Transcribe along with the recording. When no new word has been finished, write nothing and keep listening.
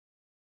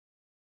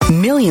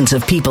Millions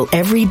of people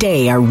every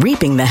day are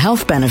reaping the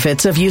health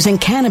benefits of using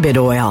cannabis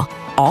oil,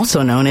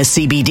 also known as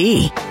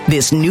CBD.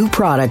 This new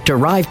product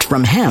derived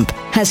from hemp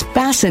has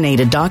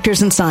fascinated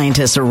doctors and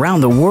scientists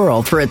around the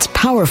world for its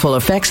powerful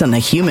effects on the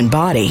human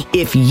body.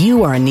 If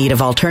you are in need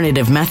of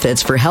alternative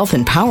methods for health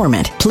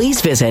empowerment, please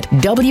visit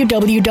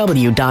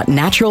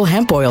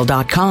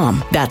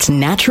www.naturalhempoil.com. That's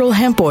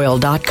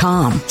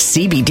naturalhempoil.com.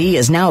 CBD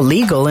is now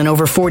legal in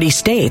over 40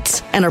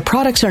 states, and our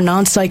products are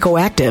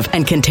non-psychoactive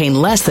and contain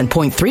less than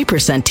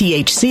 0.3%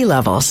 THC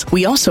levels.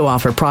 We also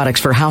offer products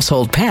for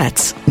household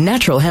pets.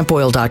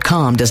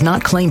 Naturalhempoil.com does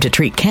not claim to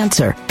treat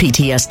cancer,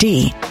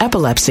 PTSD,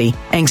 epilepsy,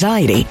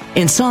 anxiety,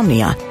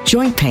 insomnia,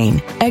 joint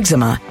pain,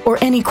 eczema, or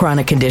any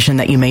chronic condition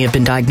that you may have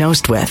been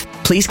diagnosed with.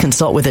 Please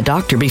consult with a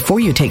doctor before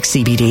you take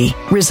CBD.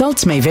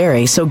 Results may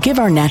vary, so give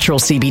our natural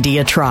CBD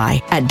a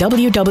try at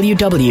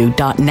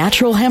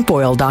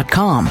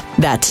www.naturalhempoil.com.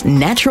 That's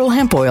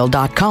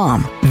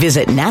naturalhempoil.com.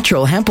 Visit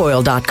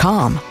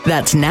naturalhempoil.com.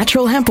 That's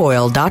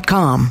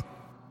naturalhempoil.com.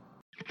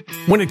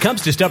 When it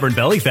comes to stubborn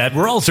belly fat,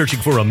 we're all searching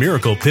for a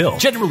miracle pill.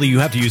 Generally, you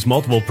have to use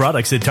multiple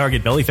products that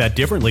target belly fat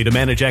differently to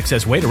manage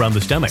excess weight around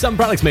the stomach. Some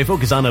products may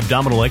focus on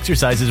abdominal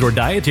exercises or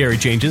dietary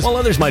changes, while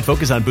others might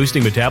focus on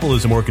boosting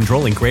metabolism or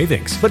controlling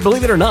cravings. But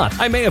believe it or not,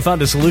 I may have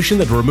found a solution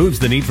that removes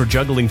the need for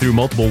juggling through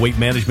multiple weight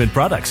management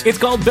products. It's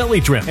called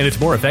Belly Trim, and it's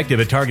more effective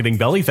at targeting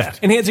belly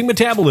fat, enhancing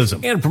metabolism,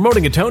 and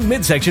promoting a toned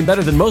midsection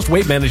better than most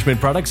weight management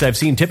products I've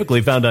seen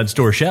typically found on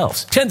store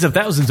shelves. Tens of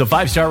thousands of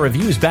 5-star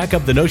reviews back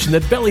up the notion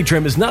that Belly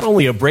Trim is not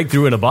only a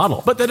breakthrough in a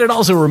bottle, but that it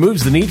also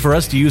removes the need for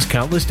us to use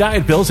countless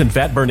diet pills and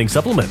fat-burning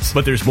supplements.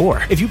 But there's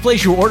more. If you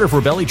place your order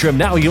for Belly Trim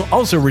now, you'll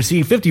also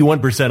receive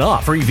 51%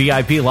 off, free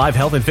VIP live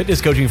health and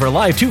fitness coaching for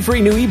life, 2 free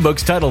new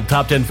ebooks titled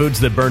Top 10 Foods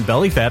That Burn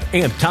Belly Fat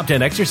and Top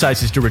 10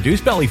 Exercises to Reduce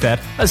Belly Fat,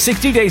 a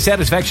 60-day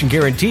satisfaction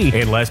guarantee,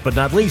 and last but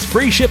not least,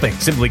 free shipping.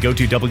 Simply go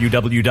to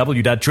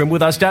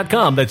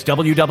www.trimwithus.com. That's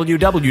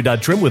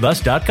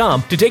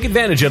www.trimwithus.com to take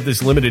advantage of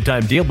this limited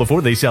time deal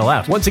before they sell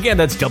out. Once again,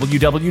 that's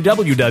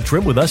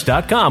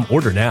www.trimwithus.com.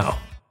 Order now.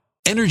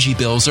 Energy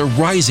bills are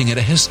rising at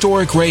a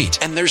historic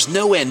rate, and there's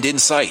no end in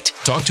sight.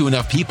 Talk to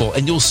enough people,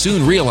 and you'll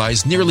soon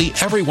realize nearly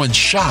everyone's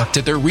shocked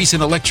at their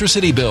recent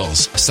electricity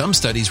bills. Some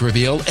studies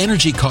reveal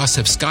energy costs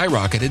have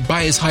skyrocketed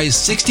by as high as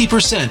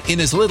 60%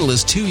 in as little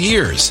as 2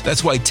 years.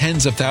 That's why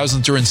tens of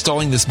thousands are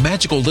installing this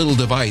magical little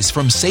device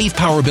from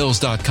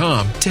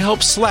SavePowerBills.com to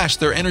help slash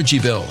their energy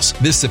bills.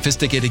 This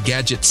sophisticated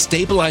gadget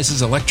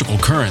stabilizes electrical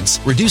currents,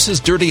 reduces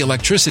dirty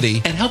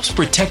electricity, and helps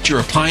protect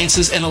your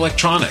appliances and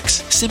electronics.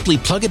 Simply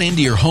plug it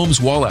into your home's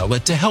wall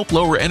outlet to help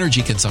lower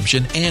energy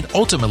consumption and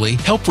ultimately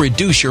help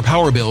reduce your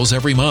power bills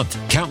every month.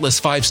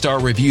 Countless 5-star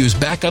reviews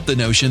back up the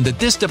notion that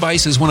this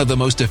device is one of the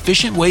most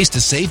efficient ways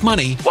to save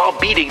money while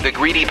beating the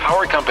greedy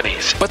power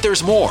companies. But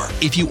there's more.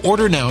 If you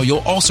order now, you'll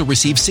also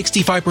receive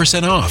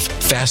 65% off,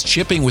 fast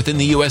shipping within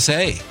the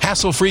USA,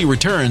 hassle-free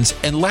returns,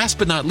 and last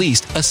but not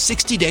least, a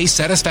 60-day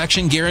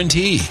satisfaction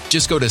guarantee.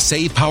 Just go to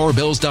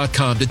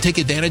SavePowerBills.com to take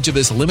advantage of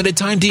this limited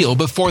time deal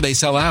before they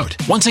sell out.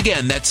 Once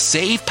again, that's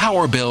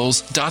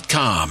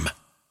SavePowerBills.com.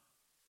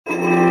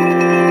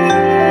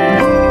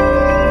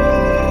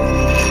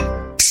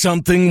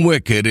 Something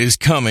wicked is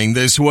coming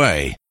this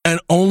way,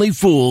 and only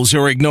fools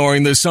are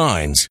ignoring the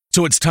signs.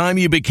 So it's time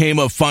you became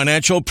a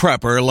financial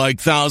prepper like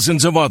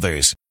thousands of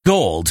others.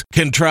 Gold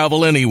can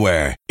travel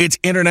anywhere. It's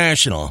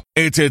international.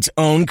 It's its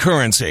own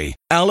currency.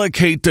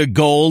 Allocate to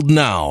gold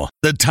now,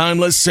 the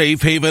timeless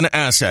safe haven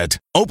asset.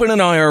 Open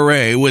an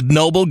IRA with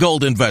Noble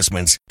Gold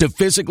Investments to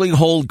physically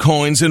hold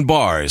coins and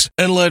bars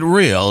and let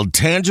real,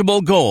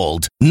 tangible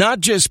gold, not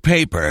just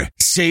paper,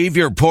 save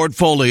your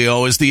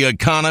portfolio as the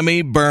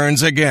economy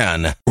burns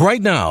again.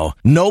 Right now,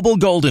 Noble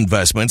Gold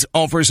Investments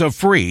offers a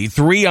free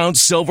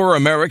 3-ounce silver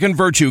American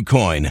Virtue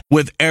coin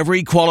with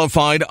every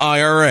qualified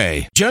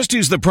IRA. Just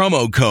use the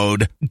promo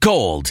code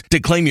GOLD to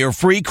claim your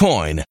free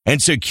coin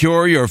and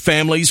secure your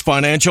family's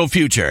financial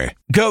future.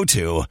 Go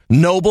to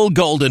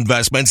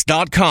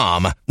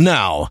noblegoldinvestments.com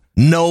now.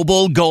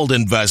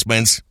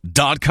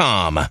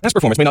 noblegoldinvestments.com. Past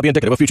performance may not be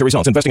indicative of future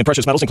results. Investing in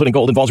precious metals, including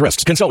gold, involves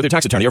risks. Consult with your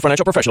tax attorney or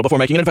financial professional before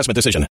making an investment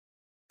decision.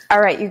 All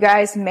right, you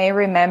guys may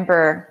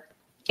remember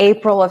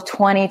April of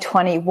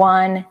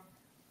 2021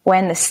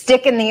 when the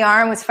stick in the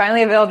arm was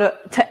finally available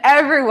to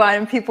everyone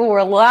and people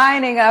were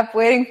lining up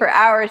waiting for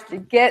hours to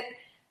get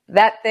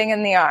that thing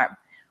in the arm.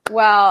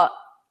 Well,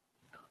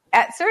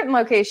 at certain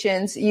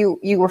locations, you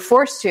were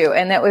forced to,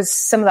 and that was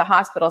some of the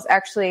hospitals.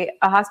 Actually,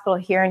 a hospital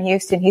here in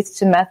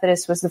Houston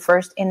Methodist, was the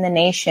first in the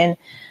nation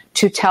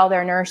to tell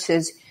their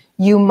nurses,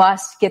 you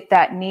must get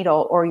that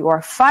needle or you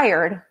are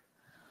fired.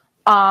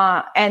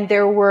 And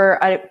there were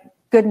a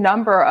good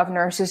number of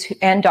nurses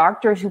and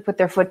doctors who put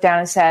their foot down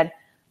and said,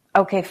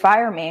 okay,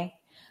 fire me.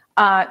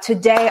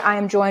 Today, I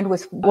am joined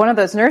with one of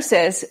those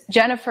nurses,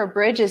 Jennifer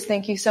Bridges.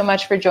 Thank you so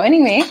much for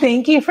joining me.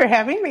 Thank you for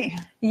having me.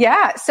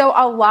 Yeah, so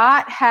a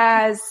lot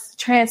has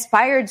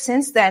transpired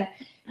since then.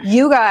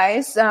 You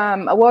guys,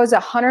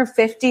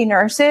 150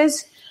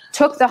 nurses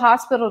took the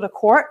hospital to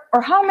court,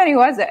 or how many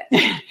was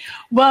it?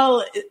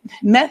 Well,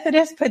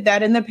 Methodist put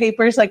that in the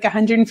papers, like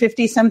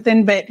 150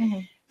 something, but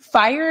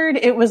fired,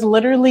 it was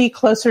literally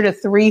closer to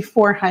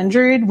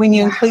 300-400 when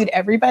you include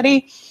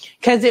everybody,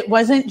 because it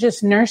wasn't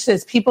just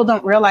nurses. People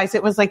don't realize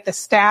it was like the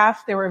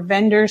staff. There were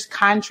vendors,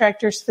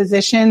 contractors,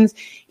 physicians,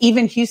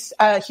 even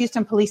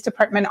Houston Police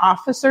Department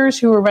officers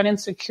who were running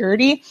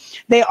security.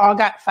 They all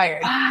got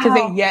fired.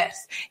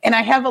 Yes. And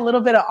I have a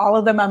little bit of all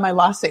of them on my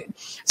lawsuit.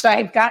 So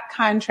I've got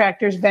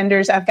contractors,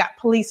 vendors, I've got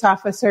police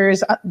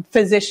officers,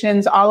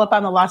 physicians, all up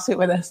on the lawsuit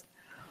with us.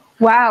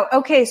 Wow.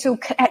 Okay. So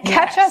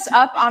catch us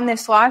up on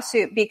this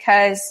lawsuit,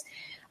 because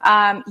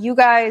you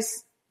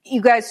guys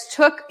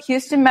took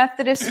Houston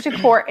Methodist to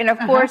court. And of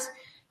course,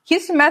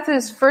 Houston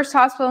Methodist, first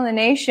hospital in the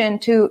nation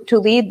to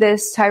lead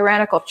this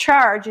tyrannical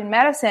charge in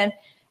medicine.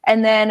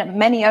 And then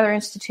many other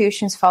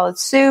institutions followed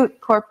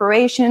suit.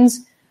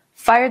 Corporations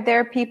fired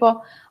their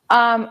people.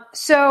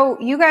 So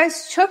you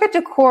guys took it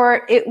to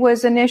court. It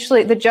was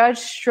initially, the judge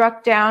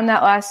struck down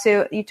that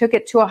lawsuit. You took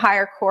it to a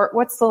higher court.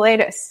 What's the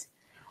latest?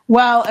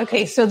 Well,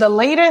 okay, so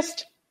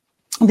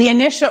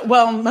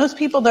most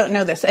people don't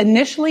know this.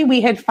 Initially,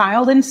 we had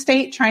filed in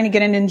state trying to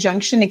get an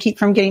injunction to keep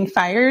from getting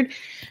fired.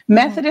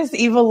 Methodist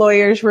evil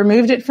lawyers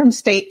removed it from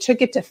state,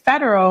 took it to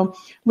federal,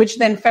 which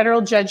then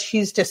federal Judge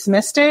Hughes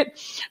dismissed it.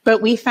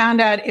 But we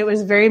found out it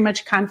was very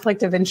much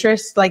conflict of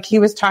interest. Like, he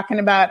was talking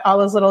about all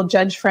his little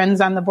judge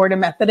friends on the board of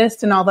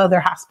Methodist and all the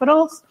other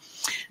hospitals.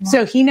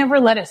 So he never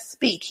let us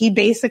speak. He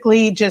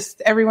basically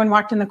everyone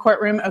walked in the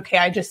courtroom. Okay,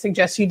 I just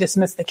suggest you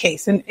dismiss the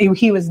case. And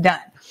he was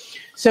done.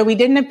 So we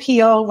didn't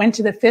appeal, went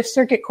to the Fifth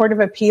Circuit Court of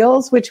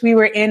Appeals, which we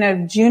were in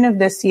of June of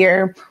this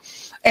year.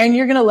 And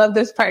you're going to love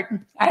this part.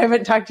 I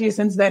haven't talked to you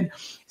since then.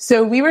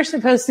 So we were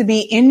supposed to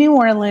be in New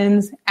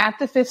Orleans at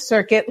the Fifth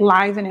Circuit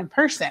live and in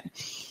person.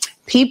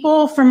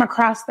 People from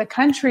across the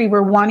country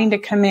were wanting to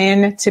come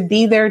in to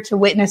be there to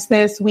witness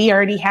this. We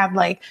already had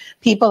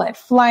people at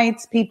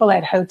flights, people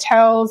at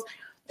hotels.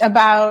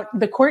 About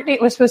the court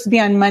date was supposed to be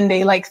on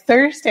Monday. Like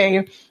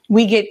Thursday,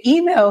 we get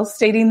emails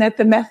stating that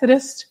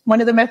one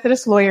of the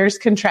Methodist lawyers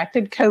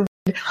contracted COVID.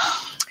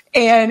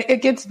 And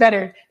it gets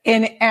better,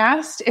 and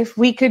asked if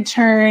we could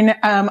turn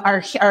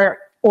our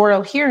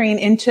oral hearing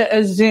into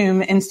a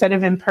Zoom instead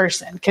of in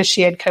person, because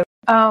she had COVID.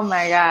 Oh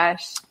my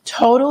gosh.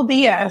 Total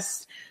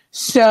BS.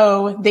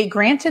 So they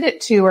granted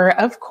it to her,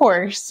 of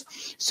course.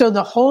 So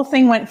the whole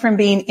thing went from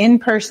being in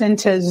person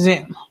to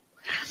Zoom.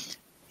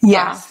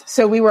 Yes. Wow.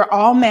 So we were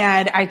all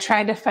mad. I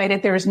tried to fight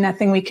it. There was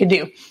nothing we could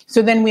do.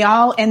 So then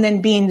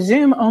being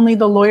Zoom, only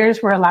the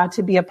lawyers were allowed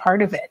to be a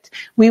part of it.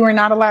 We were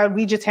not allowed.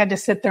 We just had to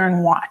sit there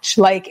and watch.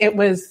 It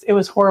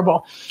was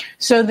horrible.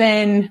 So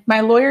then my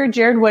lawyer,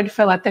 Jared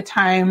Woodfill at the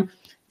time,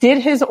 did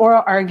his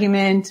oral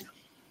argument.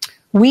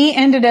 They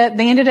ended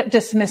up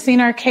dismissing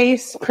our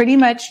case. Pretty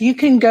much you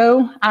can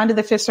go onto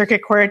the Fifth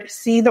Circuit Court,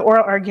 see the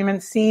oral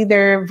argument, see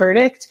their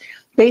verdict.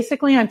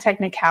 Basically on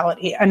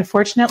technicality.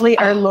 Unfortunately,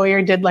 our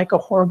lawyer did a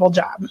horrible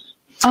job.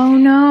 Oh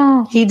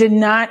no. He did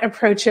not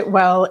approach it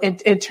well.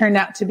 It turned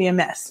out to be a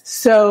mess.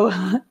 So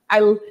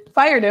I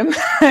fired him.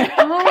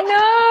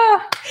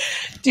 Oh no.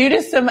 Due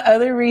to some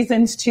other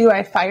reasons too,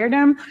 I fired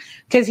him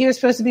because he was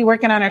supposed to be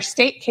working on our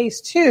state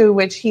case too,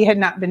 which he had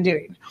not been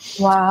doing.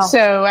 Wow.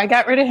 So I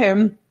got rid of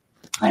him.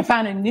 I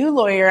found a new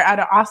lawyer out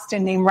of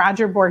Austin named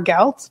Roger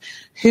Borgelt,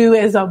 who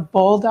is a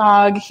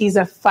bulldog. He's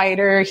a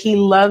fighter. He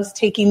loves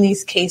taking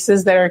these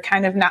cases that are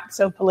kind of not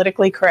so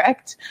politically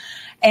correct.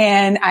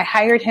 And I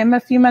hired him a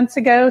few months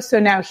ago. So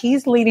now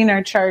he's leading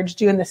our charge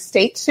doing the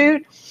state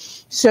suit.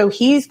 So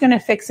he's going to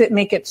fix it,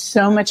 make it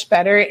so much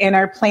better. And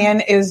our plan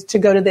is to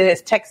go to the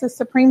Texas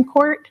Supreme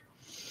Court,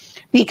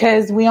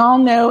 because we all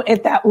know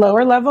at that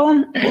lower level,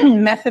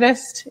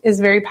 Methodist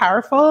is very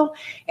powerful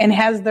and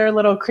has their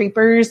little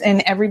creepers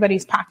in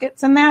everybody's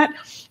pockets and that.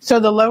 So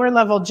the lower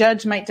level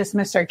judge might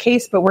dismiss our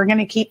case, but we're going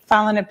to keep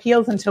filing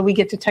appeals until we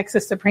get to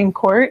Texas Supreme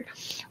Court,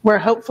 where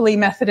hopefully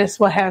Methodist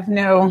will have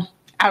no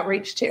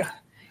outreach to.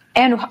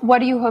 And what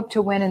do you hope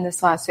to win in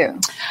this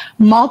lawsuit?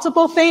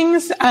 Multiple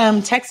things.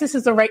 Texas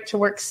is a right to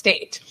work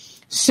state.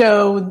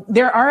 So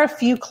there are a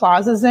few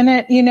clauses in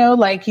it,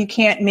 like you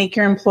can't make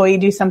your employee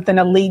do something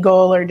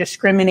illegal or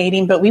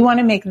discriminating, but we want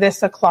to make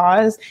this a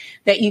clause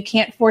that you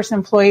can't force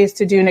employees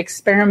to do an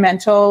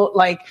experimental,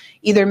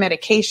 either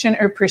medication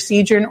or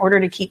procedure in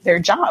order to keep their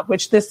job,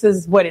 which this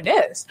is what it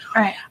is.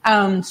 Right.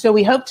 So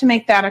we hope to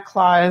make that a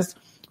clause.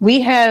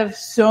 We have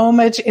so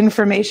much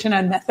information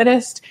on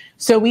Methodist.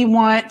 So we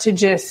want to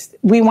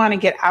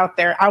get out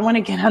there. I want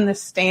to get on the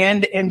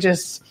stand and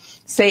just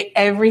say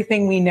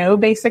everything we know,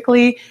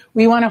 basically.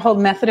 We want to hold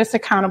Methodists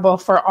accountable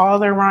for all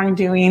their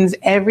wrongdoings,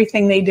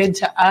 everything they did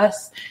to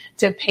us,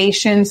 to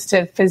patients,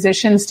 to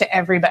physicians, to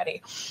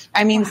everybody.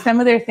 I mean, some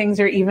of their things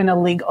are even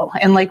illegal.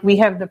 And we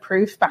have the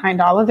proof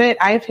behind all of it.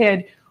 I've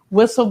had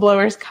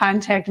whistleblowers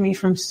contact me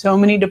from so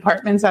many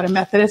departments out of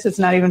Methodist. It's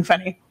not even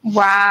funny.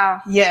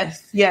 Wow.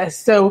 Yes.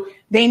 So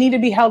they need to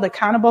be held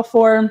accountable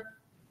for.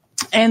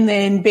 And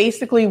then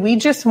basically we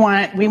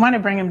want to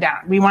bring them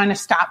down. We want to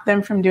stop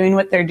them from doing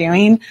what they're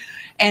doing.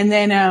 And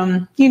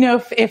then,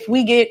 if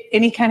we get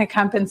any kind of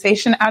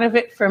compensation out of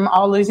it from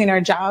all losing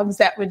our jobs,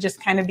 that would just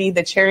kind of be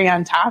the cherry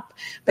on top.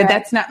 But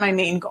that's not my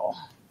main goal.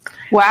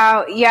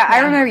 Wow. Yeah, I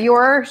remember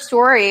your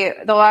story.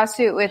 The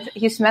lawsuit with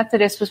Houston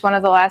Methodist was one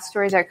of the last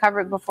stories I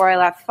covered before I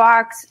left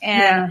Fox.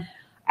 And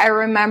I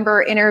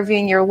remember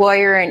interviewing your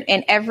lawyer,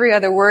 and every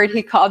other word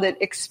he called it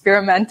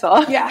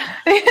experimental. Yeah.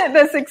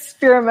 This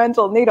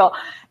experimental needle.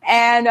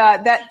 And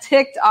that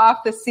ticked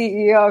off the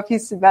CEO of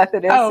Houston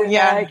Methodist. Oh,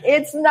 yeah. Like,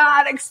 it's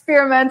not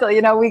experimental.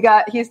 We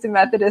got Houston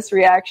Methodist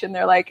reaction.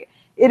 They're like,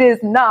 it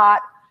is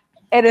not.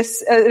 It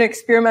is an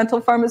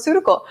experimental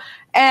pharmaceutical.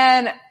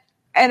 And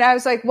I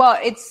was like, well,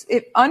 it's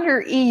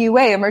under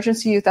EUA,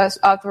 Emergency Use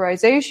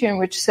Authorization,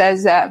 which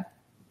says that,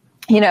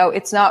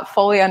 it's not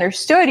fully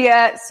understood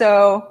yet.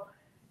 So,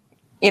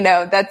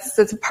 that's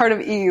a part of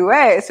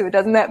EUA. So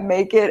doesn't that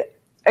make it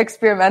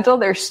experimental?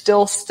 They're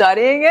still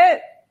studying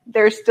it.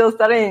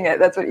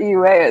 That's what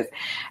EUA is.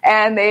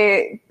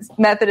 And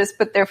Methodists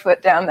put their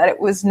foot down that it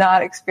was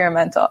not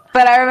experimental.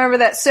 But I remember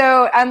that.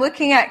 So I'm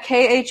looking at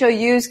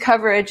KHOU's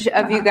coverage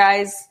of you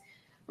guys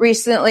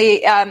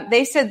recently.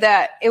 They said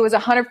that it was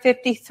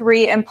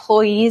 153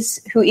 employees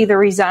who either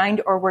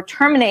resigned or were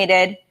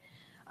terminated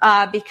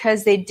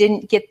because they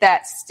didn't get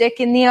that stick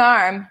in the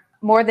arm.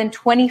 More than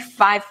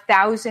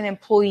 25,000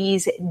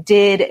 employees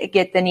did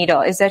get the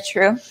needle. Is that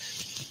true?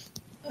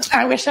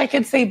 I wish I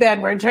could say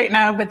bad words right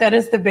now, but that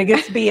is the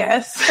biggest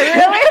BS.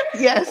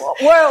 Really? Yes.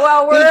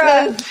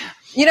 We're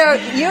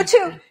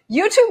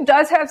YouTube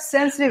does have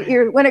sensitive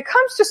ears. When it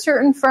comes to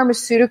certain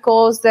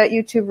pharmaceuticals that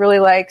YouTube really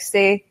likes,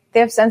 they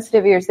have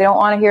sensitive ears. They don't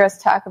want to hear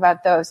us talk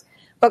about those.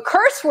 But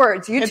curse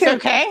words, YouTube, it's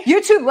okay?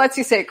 YouTube lets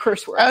you say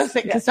curse words. Oh,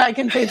 so I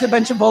can say it's a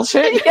bunch of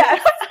bullshit?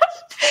 Yes.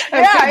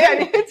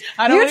 Okay.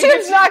 Yeah.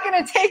 YouTube's not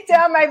going to take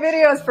down my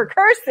videos for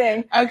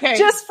cursing. Okay.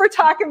 Just for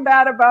talking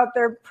bad about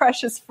their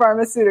precious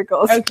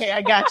pharmaceuticals. Okay,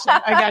 I got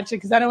you,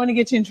 because I don't want to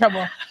get you in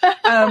trouble.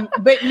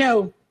 But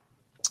no,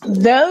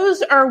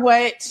 those are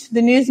what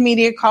the news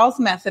media calls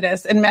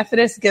Methodist, and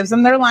Methodist gives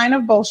them their line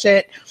of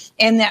bullshit,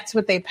 and that's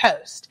what they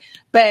post.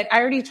 But I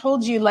already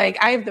told you, I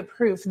have the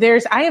proof.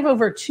 I have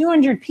over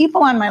 200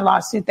 people on my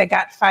lawsuit that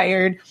got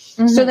fired.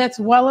 Mm-hmm. So that's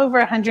well over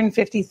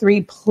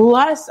 153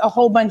 plus a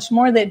whole bunch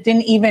more that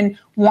didn't even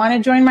want to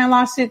join my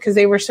lawsuit because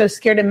they were so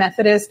scared of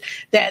Methodist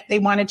that they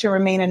wanted to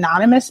remain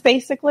anonymous,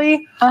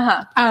 basically.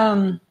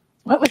 Uh-huh.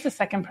 What was the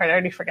second part? I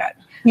already forgot.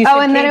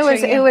 And then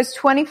it was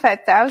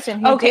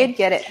 25,000 who did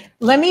get it.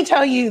 Let me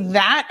tell you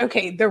that.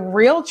 Okay, the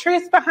real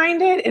truth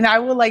behind it, and I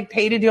will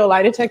pay to do a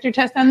lie detector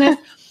test on this.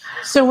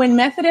 So when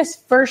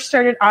Methodist first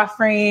started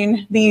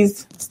offering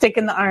these stick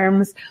in the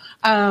arms,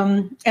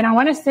 and I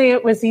want to say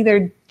it was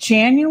either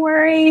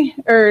January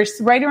or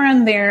right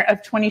around there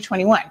of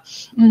 2021,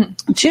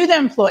 to the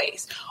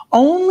employees,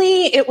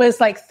 only it was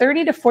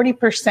 30 to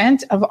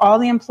 40% of all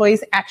the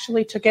employees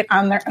actually took it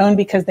on their own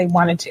because they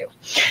wanted to.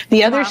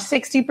 The other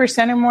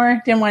 60% or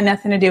more didn't want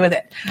nothing to do with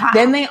it. Wow.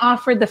 Then they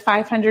offered the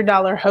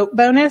 $500 hope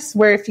bonus,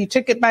 where if you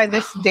took it by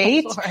this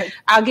date,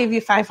 I'll give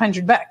you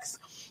 $500.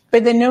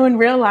 But then no one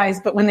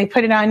realized, but when they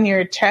put it on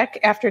your check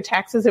after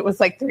taxes, it was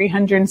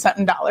 $300 and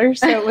something.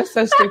 So it was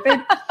so stupid.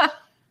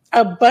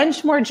 A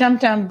bunch more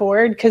jumped on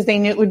board because they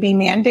knew it would be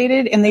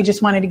mandated and they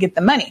just wanted to get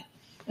the money.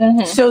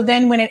 Mm-hmm. So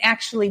then when it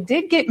actually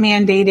did get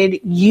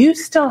mandated, you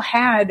still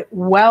had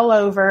well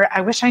over,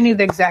 I wish I knew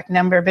the exact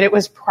number, but it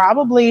was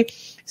probably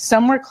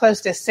somewhere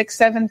close to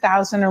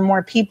 7,000 or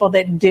more people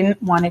that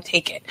didn't want to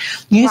take it.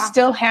 You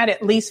still had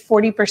at least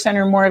 40%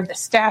 or more of the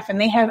staff,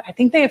 and I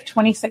think they have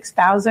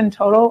 26,000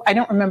 total. I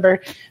don't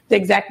remember the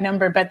exact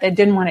number, but they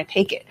didn't want to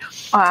take it.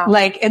 Wow.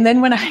 And then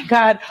when I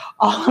got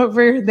all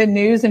over the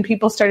news and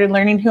people started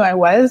learning who I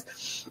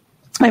was,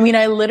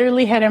 I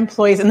literally had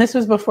employees, and this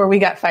was before we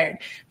got fired.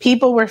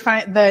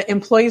 The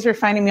employees were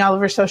finding me all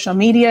over social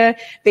media.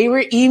 They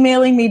were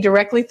emailing me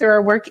directly through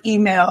our work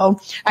email.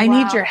 I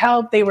need your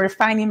help. They were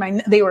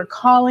they were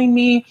calling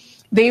me.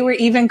 They were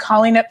even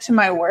calling up to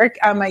my work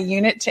on my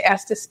unit to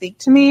ask to speak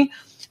to me.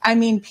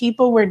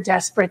 People were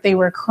desperate. They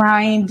were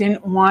crying,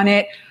 didn't want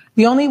it.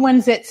 The only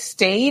ones that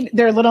stayed,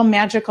 their little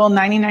magical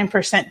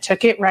 99%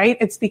 took it, right?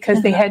 It's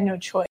because they had no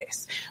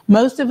choice.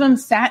 Most of them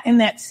sat in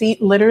that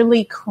seat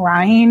literally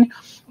crying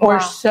or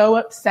so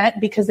upset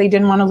because they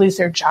didn't want to lose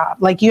their job.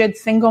 You had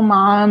single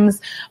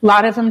moms. A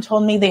lot of them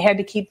told me they had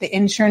to keep the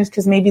insurance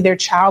because maybe their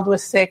child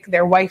was sick,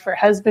 their wife or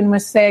husband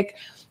was sick.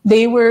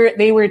 They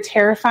were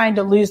terrified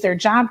to lose their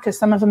job because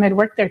some of them had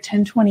worked there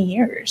 10, 20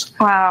 years.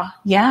 Wow.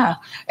 Yeah.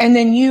 And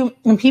then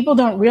when people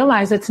don't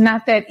realize it's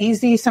not that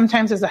easy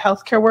sometimes as a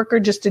healthcare worker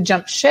just to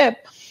jump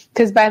ship,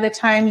 because by the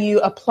time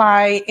you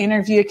apply,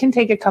 interview, it can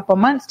take a couple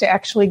months to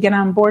actually get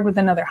on board with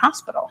another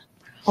hospital.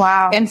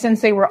 Wow. And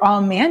since they were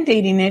all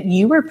mandating it,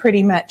 you were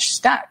pretty much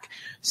stuck.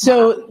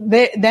 So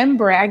them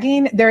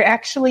bragging, they're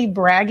actually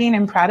bragging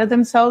and proud of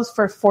themselves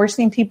for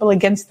forcing people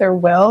against their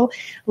will,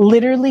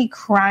 literally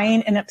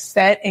crying and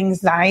upset,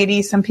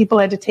 anxiety. Some people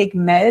had to take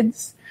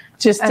meds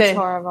That's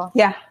horrible.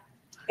 Yeah.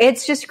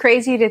 It's just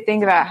crazy to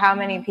think about how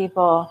many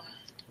people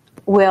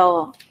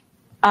will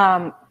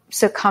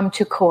succumb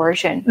to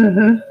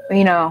coercion.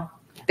 You know,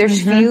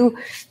 there's few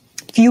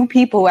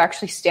people who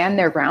actually stand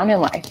their ground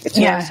in life. It's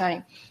really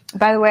stunning.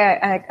 By the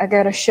way, I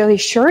got to show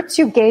these shirts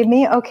you gave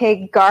me.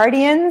 Okay,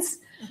 Guardians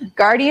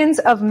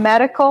of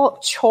Medical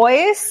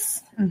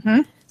Choice.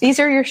 These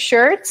are your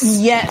shirts?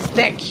 Yes,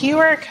 that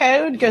QR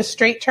code goes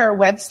straight to our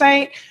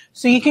website.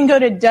 So you can go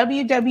to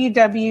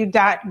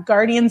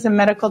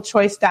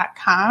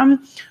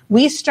www.guardiansofmedicalchoice.com.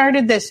 We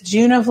started this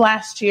June of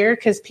last year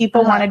because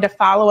people wanted to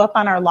follow up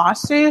on our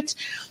lawsuit.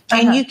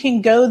 And you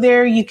can go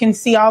there. You can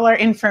see all our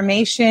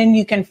information.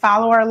 You can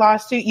follow our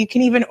lawsuit. You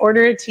can even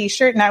order a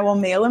T-shirt and I will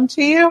mail them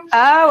to you.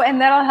 Oh,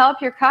 and that'll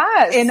help your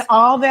cause. And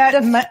all that.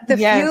 The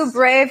few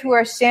brave who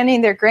are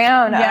standing their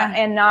ground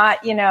and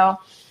not, you know,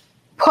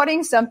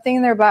 putting something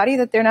in their body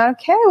that they're not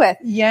okay with.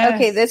 Yes.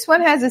 Okay, this one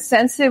has a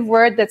sensitive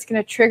word that's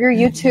going to trigger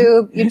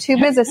YouTube.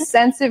 YouTube is a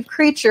sensitive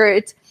creature.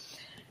 It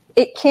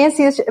can't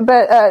see this,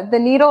 but the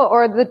needle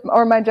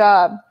or my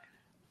job.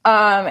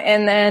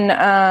 And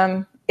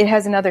then it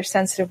has another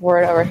sensitive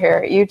word over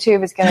here.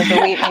 YouTube is going to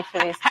delete me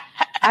for these.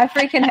 I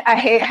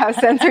hate how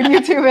censored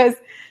YouTube is.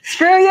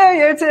 Screw you,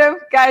 YouTube.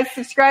 Guys,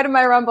 subscribe to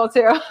my Rumble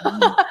too. All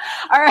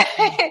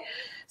right.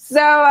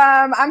 So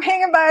I'm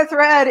hanging by a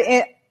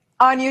thread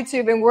on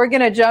YouTube, and we're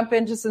going to jump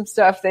into some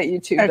stuff that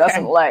YouTube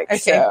doesn't like. Okay.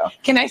 So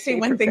can I say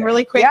one thing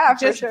really quick? Yeah,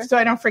 just for sure. So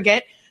I don't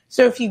forget.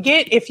 So if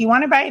you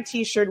want to buy a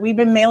T-shirt, we've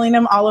been mailing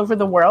them all over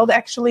the world,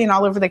 actually, and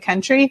all over the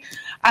country.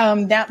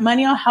 That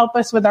money will help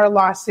us with our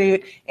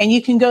lawsuit, and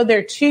you can go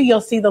there too.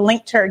 You'll see the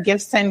link to our Give,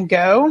 Send,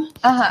 Go.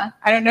 I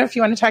don't know if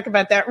you want to talk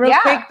about that real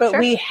quick, but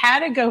we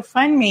had a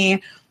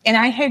GoFundMe. And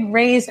I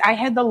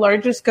had the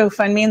largest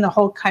GoFundMe in the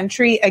whole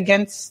country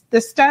against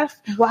this stuff.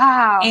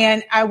 Wow.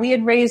 And we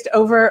had raised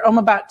over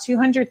about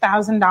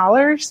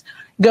 $200,000.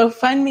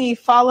 GoFundMe,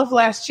 fall of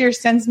last year,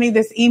 sends me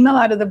this email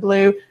out of the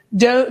blue.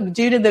 Due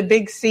to the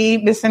big C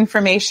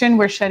misinformation,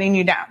 we're shutting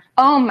you down.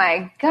 Oh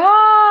my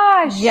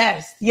gosh.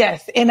 Yes.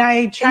 And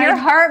I tried. Your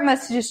heart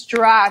must have just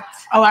dropped.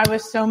 Oh, I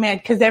was so mad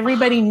because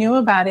everybody knew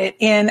about it.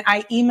 And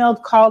I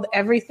emailed, called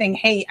everything.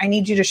 Hey, I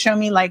need you to show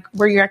me like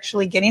where you're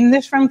actually getting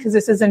this from because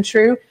this isn't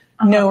true.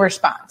 No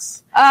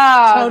response.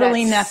 Oh,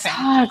 totally that nothing.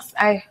 Sucks.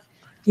 I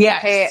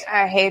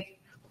hate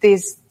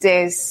these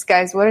days,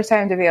 guys. What a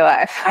time to be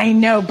alive. I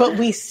know, but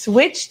we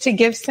switched to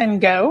Give,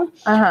 Send, Go,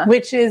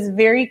 which is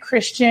very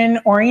Christian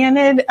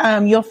oriented.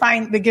 You'll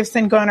find the Give,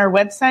 Send, Go on our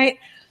website.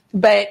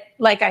 But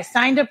like I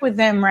signed up with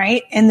them,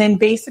 right? And then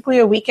basically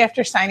a week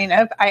after signing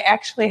up, I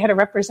actually had a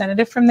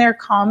representative from there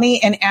call me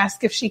and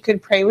ask if she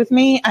could pray with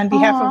me on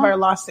behalf of our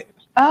lawsuit.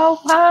 Oh,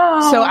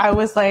 wow. So I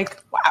was like,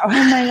 wow. Oh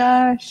my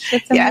gosh.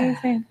 That's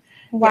amazing.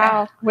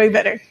 Wow. Yeah, way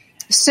better.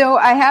 So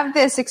I have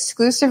this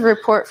exclusive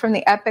report from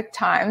the Epic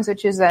Times,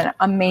 which is an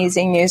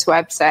amazing news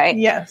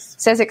website. Yes.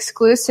 It says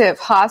exclusive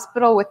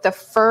hospital with the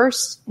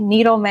first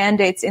needle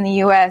mandates in the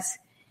U.S.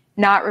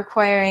 not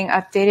requiring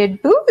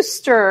updated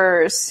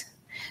boosters.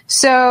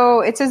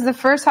 So it says the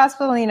first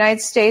hospital in the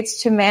United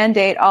States to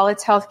mandate all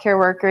its healthcare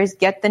workers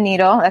get the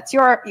needle. That's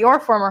your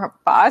former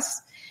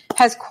boss.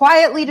 Has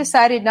quietly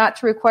decided not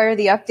to require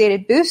the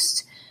updated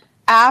boost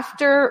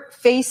after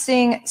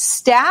facing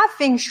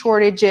staffing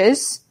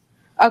shortages,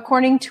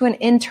 according to an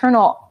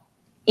internal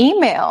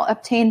email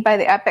obtained by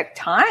the Epic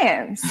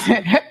Times.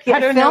 I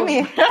don't know. Fill me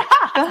in.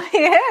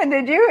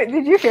 Did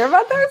you hear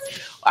about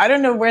this? I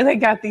don't know where they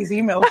got these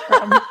emails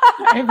from.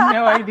 I have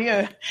no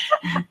idea.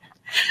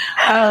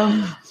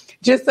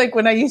 Just like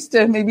when I used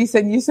to maybe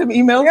send you some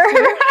emails.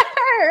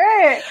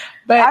 Right.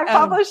 But I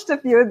published a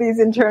few of these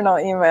internal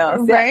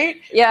emails. Right?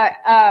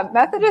 Yeah.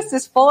 Methodist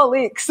is full of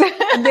leaks.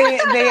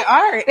 They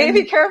are. They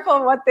be careful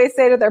of what they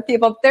say to their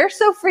people. They're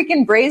so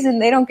freaking brazen.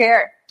 They don't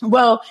care.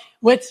 Well,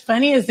 what's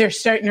funny is they're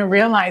starting to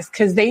realize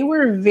because they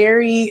were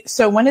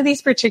so one of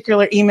these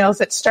particular emails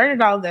that started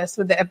all this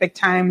with the Epic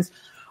Times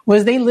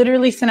was they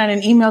literally sent out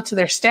an email to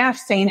their staff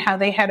saying how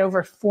they had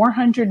over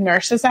 400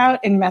 nurses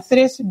out in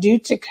Methodist due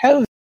to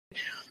COVID.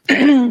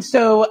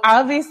 So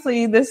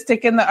obviously the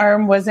stick in the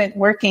arm wasn't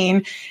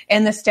working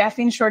and the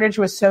staffing shortage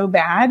was so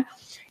bad.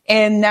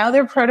 And now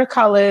their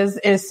protocol is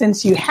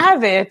since you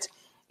have it,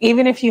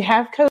 even if you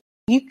have COVID,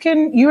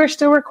 you are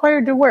still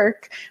required to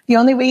work. The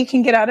only way you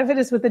can get out of it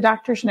is with the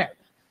doctor's note.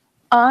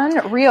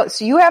 Unreal.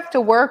 So you have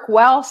to work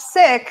while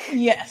sick.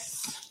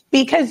 Yes.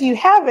 Because you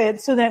have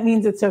it, so that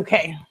means it's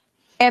okay.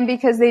 And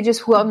because they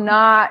just will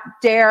not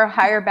dare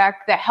hire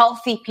back the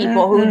healthy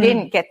people who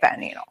didn't get that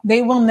needle.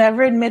 They will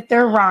never admit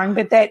they're wrong,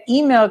 but that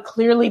email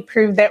clearly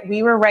proved that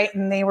we were right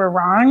and they were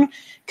wrong.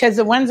 Because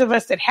the ones of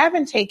us that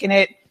haven't taken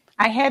it,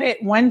 I had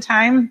it one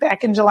time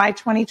back in July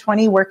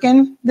 2020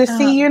 working the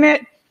C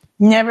unit.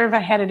 Never have I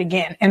had it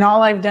again. And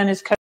all I've done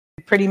is cut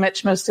pretty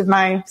much most of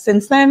my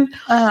since then.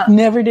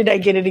 Never did I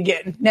get it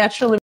again.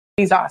 Natural immunity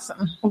is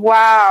awesome.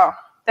 Wow.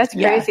 That's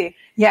crazy.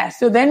 Yeah.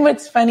 So then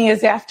what's funny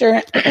is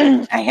after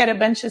I had a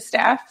bunch of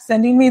staff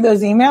sending me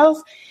those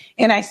emails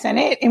and I sent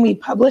it and we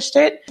published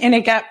it and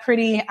it got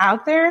pretty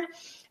out there.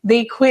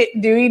 they quit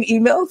doing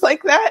emails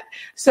like that.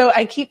 So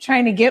I keep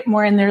trying to get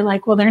more, and they're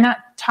like, well, they're not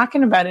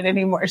talking about it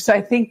anymore. So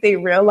I think they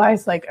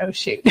realize, like, oh,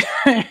 shoot.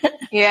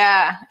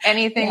 Yeah.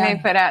 Anything they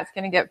put out is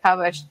going to get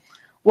published.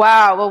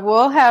 Wow. Well,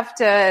 we'll have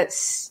to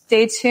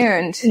stay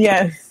tuned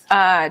to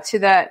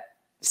that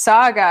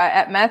saga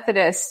at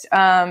Methodist.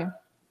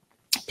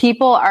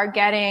 People are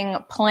getting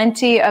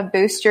plenty of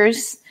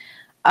boosters.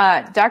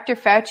 Dr.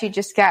 Fauci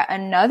just got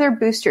another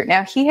booster.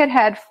 Now, he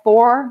had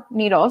 4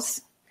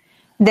 needles.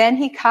 Then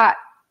he caught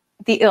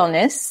the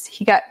illness.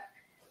 He got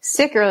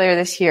sick earlier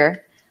this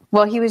year.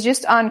 Well, he was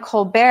just on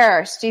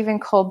Colbert. Stephen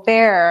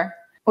Colbert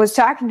was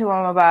talking to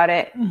him about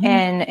it.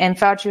 And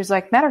Fauci was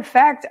like, matter of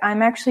fact,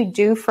 I'm actually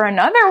due for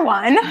another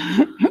one.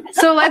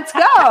 So let's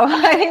go.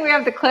 I think we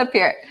have the clip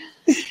here.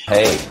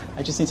 Hey.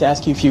 I just need to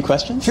ask you a few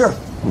questions. Sure.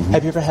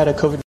 Have you ever had a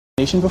COVID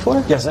vaccination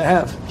before? Yes, I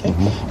have. Okay.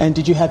 And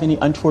did you have any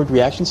untoward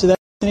reactions to that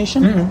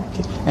vaccination?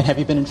 Okay. And have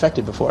you been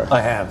infected before?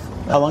 I have.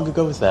 How long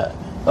ago was that?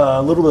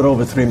 A little bit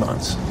over 3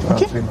 months.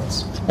 Around 3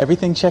 months.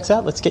 Everything checks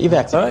out. Let's get you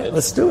vaccinated. All right,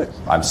 let's do it.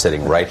 I'm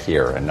sitting right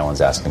here and no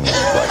one's asking me any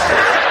questions.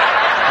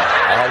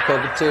 I had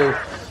COVID too.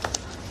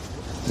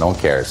 No one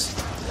cares.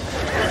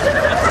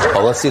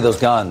 Oh, let's see those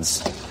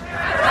guns.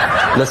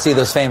 Let's see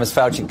those famous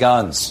Fauci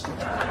guns.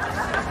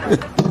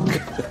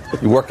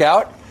 You work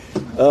out?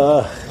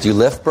 Do you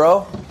lift,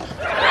 bro?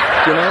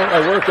 You know,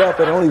 I work out,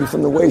 but only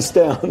from the waist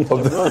down.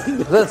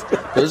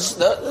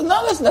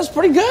 That's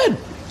pretty good.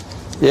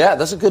 Yeah,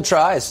 those are good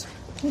tries.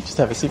 Just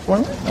have a seat for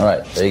me. All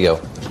right, there you go.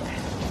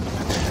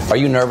 Are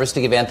you nervous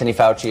to give Anthony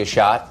Fauci a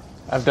shot?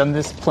 I've done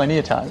this plenty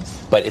of times.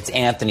 But it's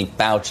Anthony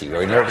Fauci.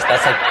 Are you nervous?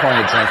 That's like pouring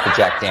a drink for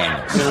Jack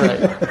Daniels.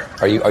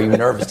 Right. Are you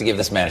nervous to give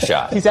this man a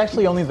shot? He's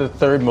actually only the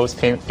 3rd most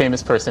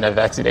famous person I've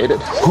vaccinated.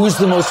 Who's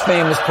the most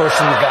famous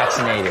person you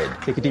vaccinated?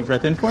 Take a deep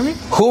breath in for me.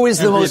 Who is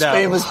the most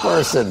famous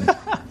person?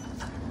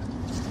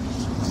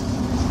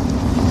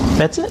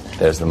 That's it.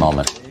 There's the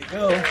moment. There you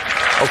go.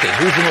 Okay,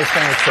 who's the most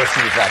famous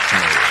person you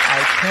vaccinated?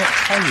 I can't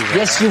tell you that.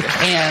 Yes, you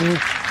can.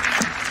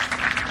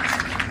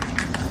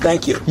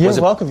 Thank you.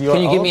 You're welcome.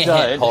 Can you give me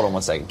a hint? Hold on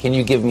one second. Can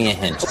you give me a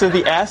hint? So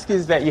the ask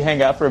is that you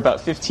hang out for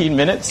about 15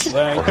 minutes.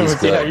 Right. And we'll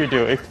see how you're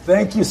doing.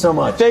 Thank you so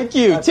much. Thank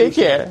you. Take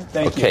care.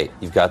 Thank you. Okay,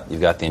 you've got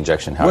the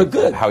injection. We're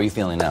good. How are you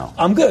feeling now?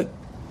 I'm good.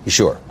 You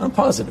sure? I'm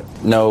positive.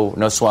 No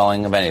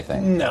swelling of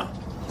anything? No.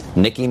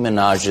 Nicki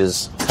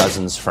Minaj's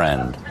cousin's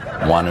friend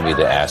wanted me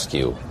to ask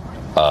you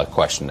a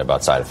question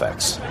about side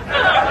effects.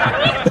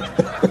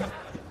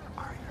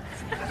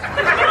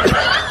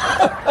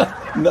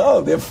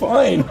 No, they're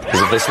fine.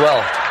 Because if they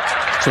swell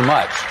too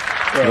much,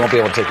 you won't be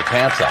able to take your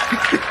pants off.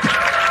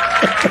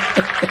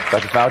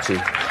 Dr. Fauci,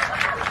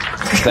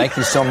 thank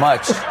you so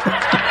much.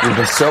 You've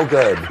been so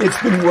good.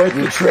 It's been worth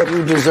the trip.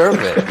 You deserve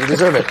it. You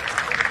deserve it.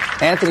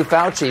 Anthony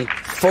Fauci,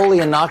 fully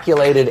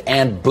inoculated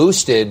and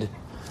boosted.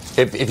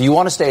 If you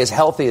want to stay as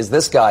healthy as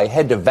this guy,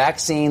 head to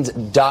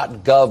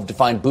vaccines.gov to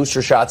find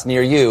booster shots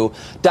near you.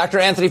 Dr.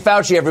 Anthony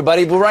Fauci,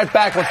 everybody. We'll be right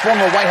back with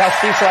former White House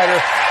speechwriter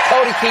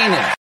Cody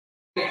Keenan.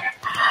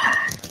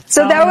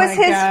 So that was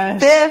his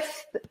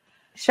 5th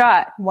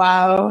shot.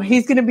 Wow.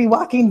 He's going to be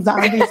walking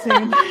zombie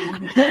soon.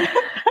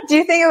 Do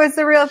you think it was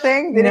the real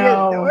thing?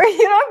 No. You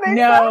don't think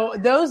so?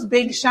 Those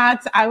big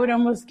shots, I would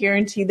almost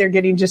guarantee they're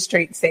getting just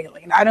straight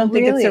saline. I don't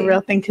think it's a real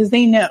thing because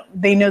they know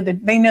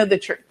the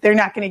truth. They're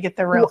not going to get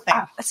the real thing.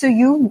 So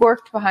you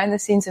worked behind the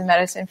scenes in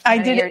medicine for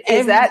many years.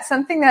 Is that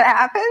something that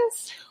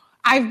happens?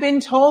 I've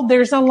been told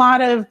there's a lot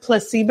of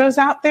placebos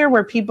out there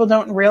where people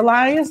don't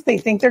realize they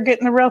think they're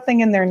getting the real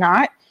thing and they're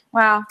not.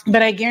 Wow.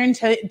 But I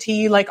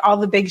guarantee you, like all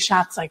the big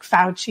shots like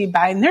Fauci,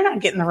 Biden, they're not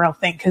getting the real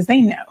thing because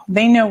they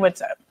know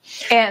what's up.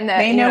 And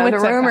they know the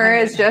rumor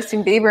is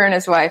Justin Bieber and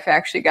his wife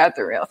actually got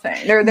the real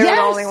thing. They're the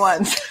only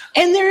ones.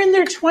 And they're in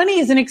their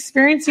 20s and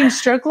experiencing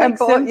stroke-like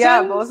symptoms.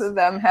 Yeah, both of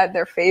them had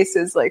their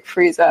faces like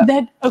freeze up.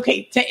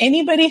 To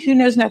anybody who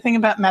knows nothing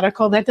about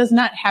medical, that does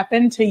not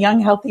happen to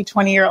young, healthy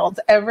 20-year-olds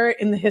ever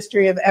in the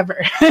history of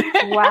ever.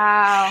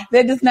 Wow.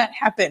 That does not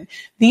happen.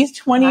 These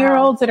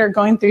 20-year-olds that are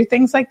going through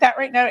things like that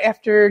right now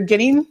after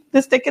getting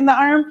the stick in the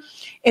arm,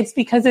 it's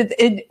because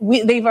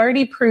they've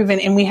already proven,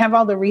 and we have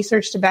all the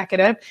research to back it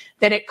up,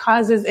 that it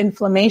causes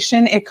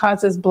inflammation, it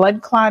causes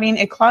blood clotting,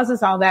 it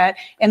causes all that.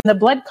 And the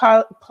blood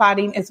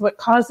clotting is what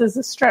causes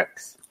the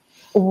strokes.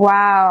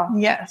 Wow.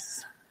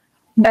 Yes.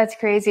 That's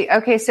crazy.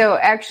 Okay, so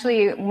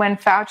actually when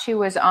Fauci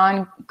was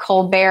on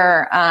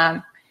Colbert,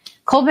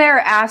 Colbert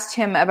asked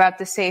him about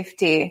the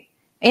safety.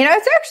 You know,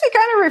 it's actually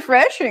kind of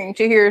refreshing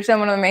to hear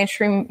someone on the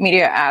mainstream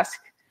media ask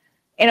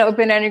an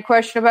open-ended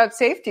question about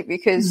safety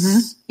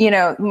because, you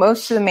know,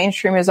 most of the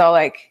mainstream is all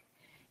like,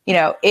 you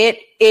know, it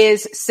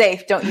is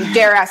safe. Don't you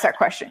dare ask that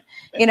question.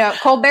 You know,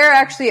 Colbert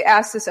actually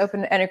asked this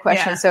open-ended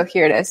question, so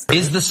here it is.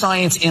 Is the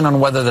science in on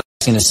whether the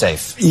vaccine is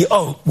safe?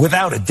 Oh,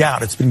 without a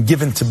doubt. It's been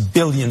given to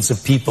billions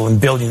of people in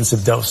billions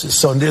of doses.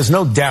 So there's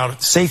no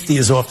doubt safety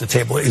is off the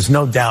table. There's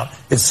no doubt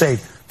it's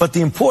safe. But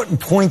the important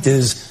point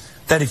is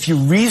that if you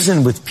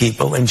reason with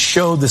people and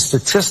show the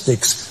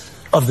statistics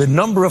of the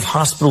number of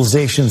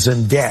hospitalizations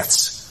and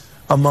deaths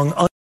among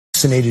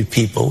unvaccinated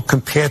people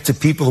compared to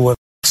people who are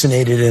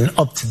vaccinated and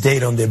up to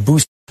date on their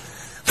booster.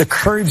 The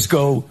curves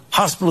go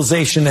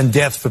hospitalization and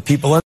death for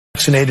people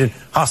unvaccinated,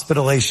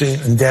 hospitalization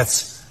and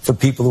deaths for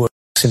people who are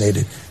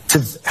vaccinated.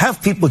 To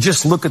have people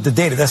just look at the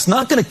data, that's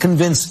not going to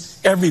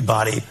convince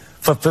everybody.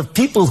 For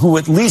people who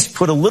at least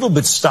put a little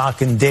bit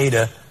stock in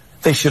data,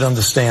 they should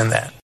understand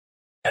that.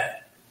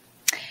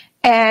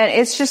 And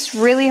it's just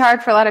really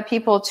hard for a lot of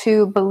people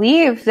to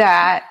believe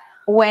that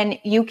when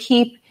you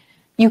keep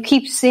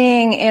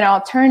seeing in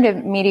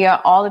alternative media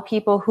all the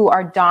people who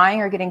are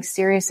dying or getting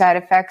serious side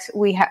effects.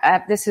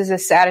 This is the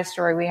saddest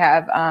story we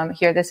have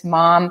here. This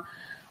mom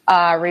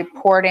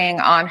reporting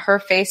on her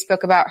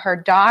Facebook about her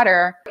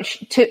daughter.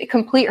 To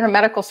complete her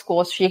medical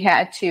school, she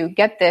had to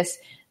get this.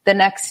 The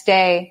next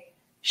day,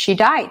 she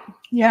died.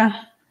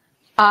 Yeah.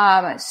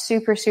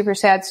 Super, super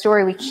sad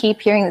story. We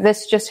keep hearing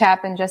this just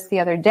happened just the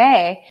other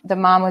day. The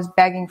mom was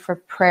begging for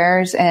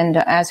prayers, and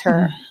as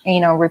her,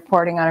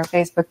 reporting on her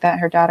Facebook that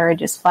her daughter had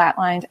just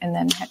flatlined and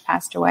then had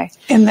passed away.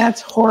 And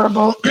that's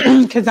horrible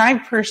because I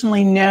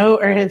personally know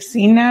or have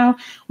seen now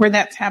where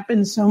that's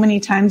happened so many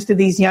times to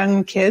these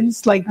young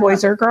kids, like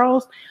boys or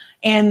girls.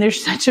 And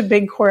there's such a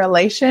big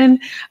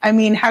correlation. I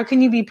mean, how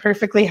can you be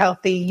perfectly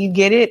healthy? You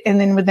get it, and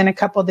then within a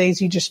couple of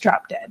days, you just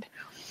drop dead.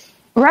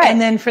 Right.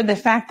 And then for the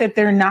fact that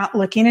they're not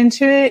looking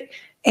into it,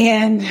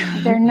 and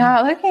they're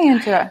not looking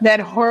into it. That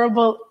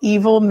horrible,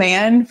 evil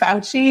man,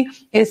 Fauci,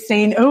 is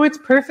saying, oh, it's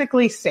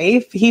perfectly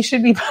safe. He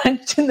should be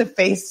punched in the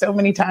face so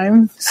many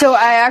times. So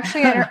I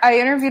actually, I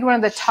interviewed one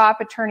of the top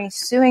attorneys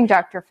suing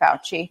Dr.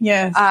 Fauci.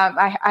 Yes.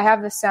 I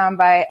have the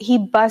soundbite. He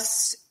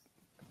busts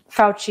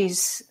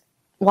Fauci's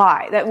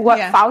lie, that what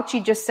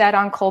Fauci just said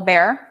on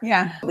Colbert.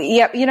 Yeah.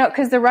 Yep.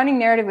 Because the running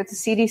narrative with the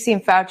CDC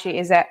and Fauci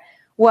is that,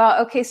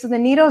 well, okay, so the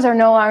needles are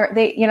no longer,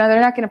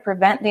 they're not going to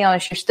prevent the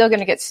illness. You're still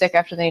going to get sick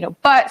after the needle,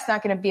 but it's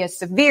not going to be as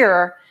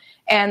severe,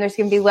 and there's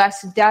going to be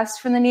less deaths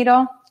from the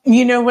needle.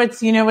 You know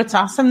what's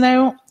awesome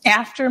though?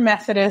 After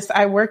Methodist,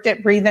 I worked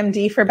at Breathe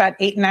MD for about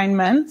 8-9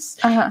 months,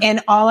 and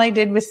all I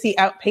did was see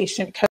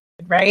outpatient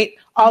COVID, right?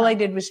 All I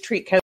did was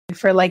treat COVID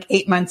for like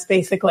 8 months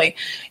basically.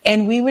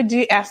 And we would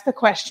ask the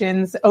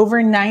questions.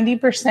 Over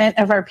 90%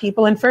 of our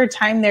people, and for a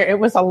time there, it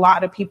was a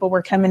lot of people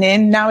were coming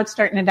in. Now it's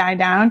starting to die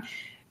down.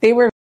 They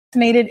were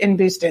vaccinated and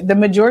boosted. The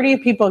majority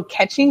of people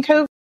catching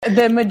COVID,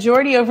 the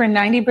majority, over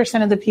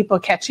 90% of the people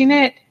catching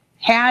it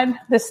had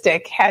the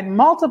stick, had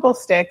multiple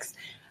sticks.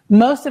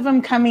 Most of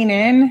them coming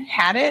in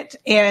had it,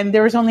 and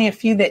there was only a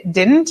few that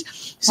didn't.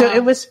 So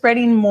It was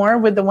spreading more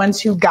with the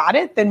ones who got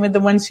it than with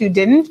the ones who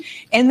didn't.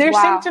 And their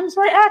symptoms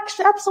were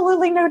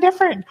absolutely no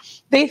different.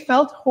 They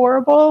felt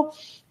horrible.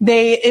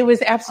 It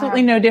was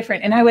absolutely no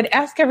different. And I would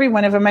ask every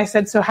one of them, I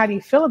said, so how do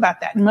you feel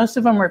about that? And most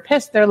of them were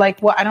pissed. They're like,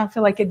 well, I don't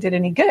feel like it did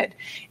any good.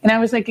 And I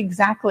was like,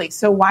 exactly.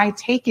 So why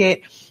take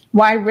it?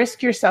 Why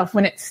risk yourself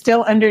when it's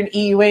still under an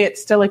EUA?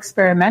 It's still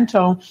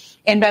experimental.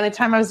 And by the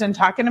time I was done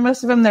talking to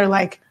most of them, they're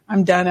like,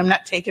 I'm done. I'm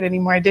not taking it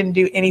anymore. I didn't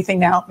do anything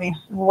to help me.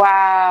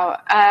 Wow.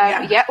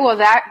 Well,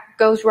 that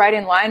goes right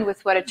in line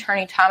with what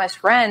Attorney Thomas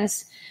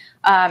Renz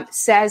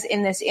says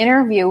in this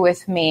interview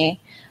with me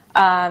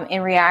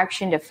in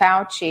reaction to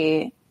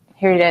Fauci.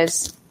 Here it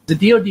is.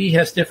 The DOD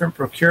has different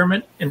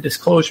procurement and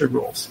disclosure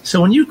rules.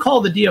 So when you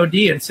call the DOD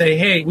and say,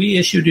 hey, we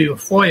issued you a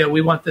FOIA, we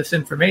want this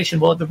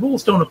information, well, the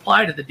rules don't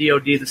apply to the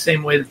DOD the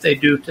same way that they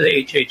do to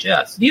the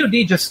HHS.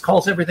 DOD just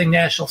calls everything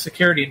national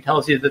security and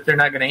tells you that they're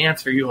not going to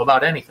answer you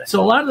about anything.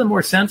 So a lot of the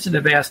more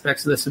sensitive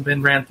aspects of this have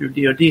been ran through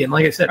DOD. And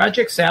like I said,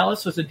 Project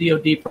Salus was a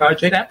DOD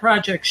project. That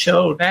project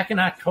showed back in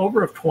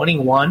October of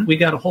 21, we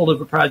got a hold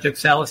of a Project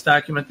Salus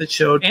document that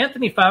showed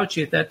Anthony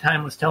Fauci at that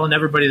time was telling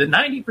everybody that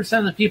 90%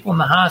 of the people in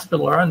the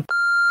hospital are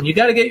you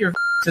got to get your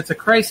it's a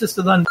crisis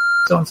of so on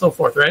and so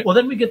forth, right? Well,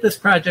 then we get this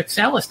Project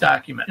Salus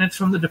document, and it's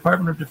from the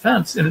Department of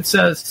Defense, and it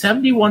says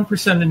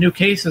 71% of new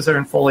cases are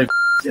in fully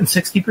and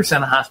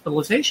 60% of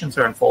hospitalizations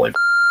are in fully.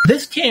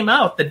 This came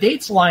out, the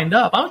dates lined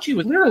up. Fauci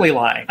was literally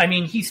lying. I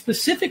mean, he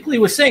specifically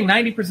was saying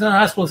 90% of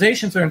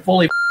hospitalizations are in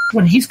fully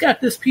when he's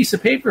got this piece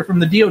of paper from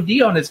the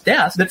DOD on his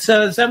desk that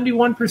says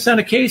 71%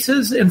 of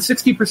cases and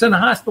 60% of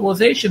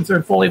hospitalizations are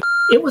in fully.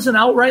 It was an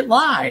outright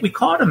lie. We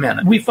caught him in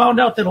it. We found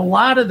out that a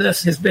lot of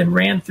this has been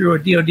ran through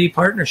DOD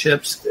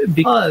partnerships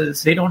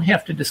because they don't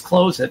have to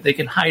disclose it. They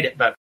can hide it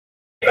better.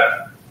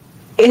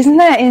 Isn't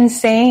that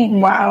insane?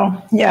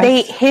 Wow. Yeah.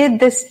 They hid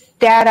this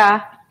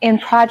data in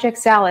Project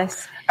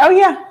Salus. Oh,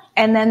 yeah.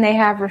 And then they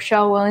have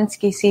Rochelle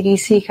Walensky,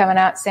 CDC, coming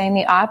out saying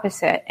the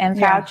opposite, and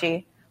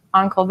Fauci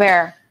on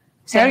Colbert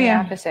saying the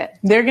opposite.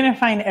 They're going to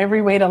find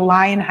every way to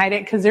lie and hide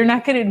it because they're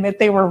not going to admit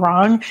they were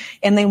wrong,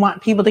 and they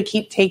want people to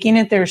keep taking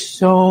it. There's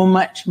so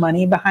much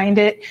money behind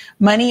it,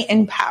 money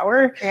and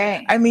power.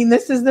 Right. I mean,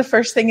 this is the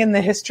first thing in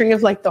the history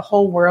of like the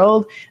whole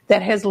world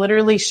that has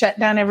literally shut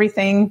down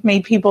everything,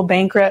 made people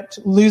bankrupt,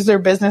 lose their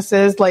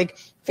businesses, like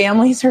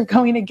families are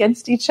going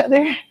against each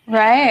other.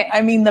 Right.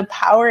 I mean, the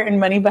power and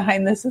money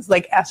behind this is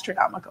like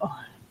astronomical.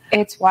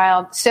 It's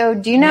wild. So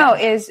do you know,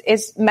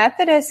 is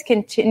Methodist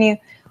continue?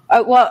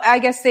 Well, I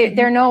guess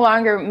they're no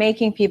longer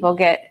making people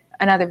get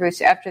another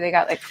booster after they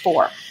got like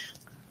 4.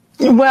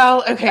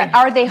 Well, okay.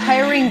 Are they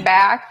hiring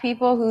back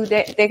people who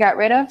they got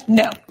rid of?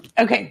 No.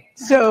 Okay.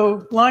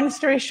 So long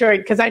story short,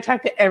 because I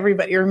talk to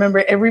everybody,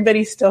 remember,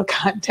 everybody still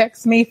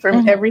contacts me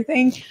from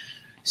everything.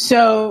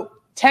 So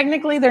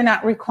technically, they're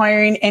not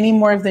requiring any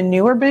more of the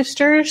newer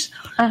boosters.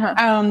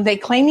 They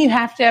claim you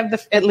have to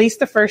have at least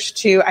the first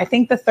two. I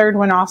think the third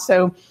one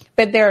also.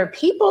 But there are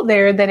people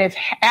there that have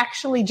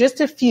actually, just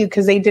a few,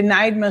 because they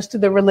denied most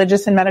of the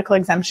religious and medical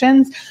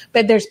exemptions.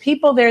 But there's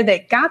people there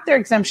that got their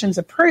exemptions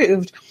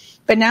approved.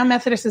 But now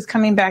Methodist is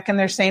coming back and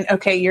they're saying,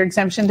 okay, your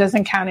exemption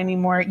doesn't count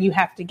anymore. You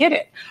have to get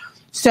it.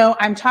 So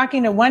I'm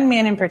talking to one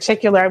man in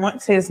particular. I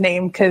won't say his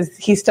name because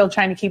he's still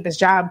trying to keep his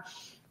job.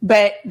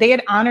 But they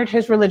had honored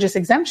his religious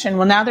exemption.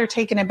 Well, now they're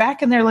taking it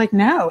back and they're like,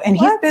 no. And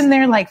he's been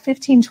there like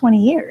 15,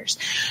 20 years.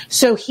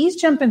 So he's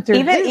jumping through.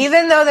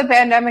 Even though the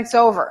pandemic's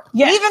over.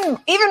 Yes.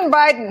 Even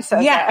Biden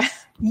said that.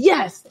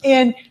 Yes.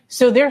 And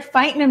so they're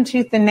fighting him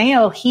tooth and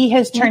nail. He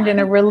has turned in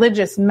a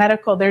religious,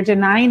 medical. They're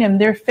denying him.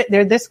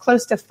 They're this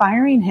close to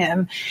firing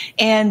him.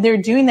 And they're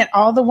doing that.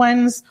 All the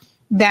ones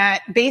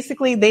that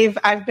basically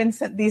I've been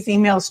sent these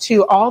emails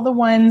to, all the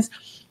ones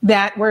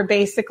that were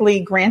basically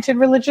granted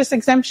religious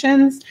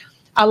exemptions.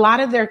 A lot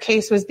of their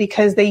case was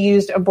because they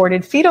used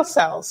aborted fetal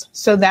cells.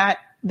 So that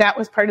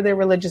was part of their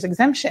religious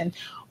exemption.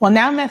 Well,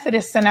 now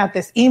Methodist sent out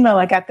this email.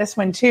 I got this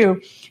one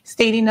too,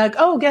 stating like,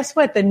 oh, guess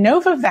what? The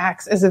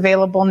Novavax is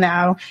available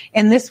now.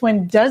 And this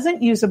one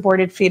doesn't use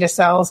aborted fetus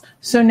cells.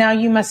 So now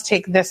you must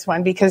take this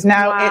one because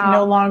now it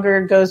no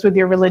longer goes with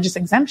your religious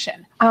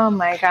exemption. Oh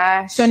my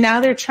gosh. So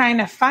now they're trying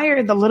to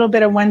fire the little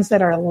bit of ones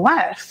that are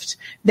left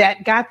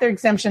that got their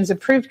exemptions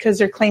approved because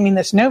they're claiming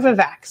this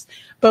Novavax.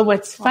 But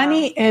what's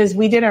funny is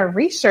we did our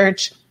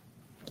research,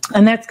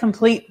 and that's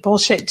complete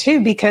bullshit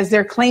too, because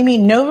they're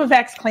claiming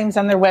Novavax claims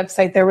on their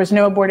website there was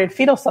no aborted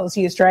fetal cells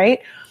used, right?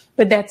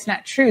 But that's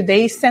not true.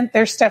 They sent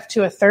their stuff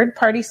to a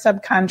third-party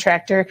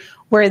subcontractor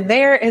where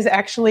there is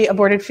actually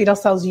aborted fetal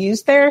cells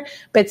used there.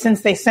 But since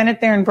they sent it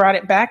there and brought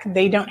it back,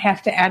 they don't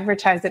have to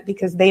advertise it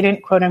because they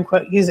didn't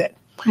quote-unquote use it.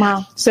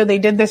 Wow. So they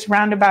did this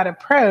roundabout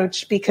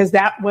approach because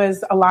that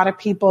was a lot of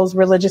people's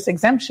religious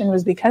exemption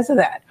was because of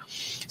that.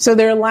 So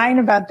they're lying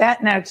about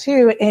that now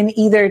too, and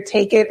either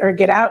take it or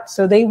get out.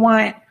 So they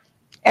want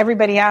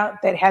everybody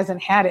out that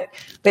hasn't had it.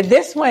 But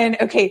this one,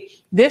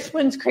 this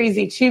one's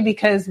crazy too,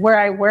 because where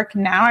I work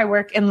now, I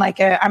work in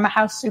I'm a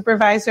house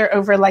supervisor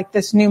over like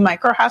this new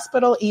micro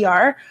hospital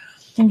ER.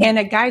 And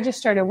a guy just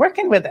started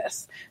working with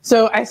us.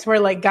 So I swear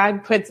like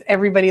God puts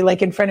everybody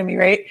like in front of me,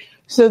 right?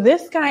 So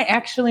this guy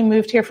actually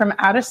moved here from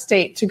out of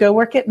state to go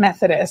work at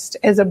Methodist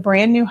as a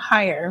brand new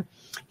hire.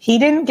 He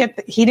didn't get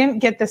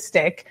the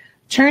stick,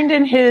 turned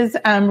in his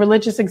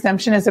religious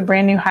exemption as a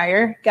brand new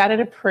hire, got it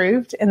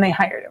approved, and they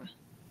hired him.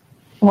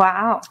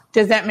 Wow.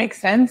 Does that make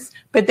sense?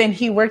 But then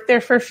he worked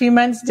there for a few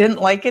months, didn't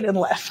like it, and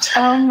left.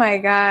 Oh my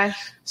gosh.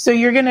 So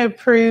you're going to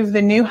approve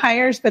the new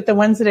hires, but the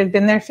ones that have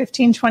been there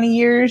 15, 20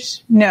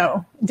 years,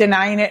 no,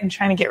 denying it and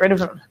trying to get rid of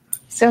them.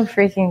 So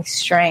freaking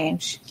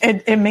strange.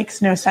 It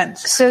makes no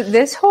sense. So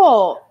this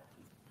whole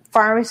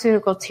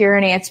pharmaceutical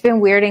tyranny, it's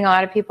been weirding a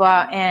lot of people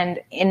out.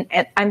 And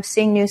I'm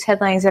seeing news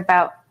headlines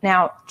about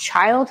now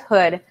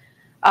childhood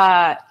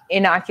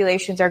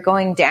inoculations are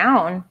going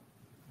down.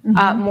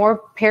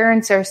 More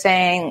parents are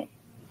saying,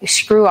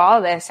 screw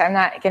all this. I'm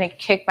not going to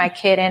kick my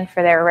kid in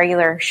for their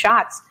regular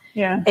shots.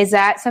 Yeah. Is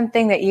that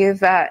something that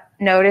you've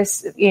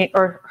noticed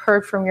or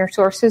heard from your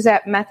sources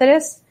at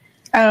Methodist?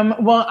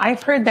 Well,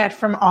 I've heard that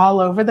from all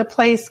over the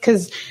place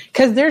because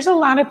there's a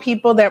lot of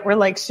people that were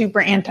like super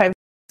anti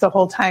the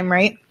whole time,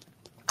 right?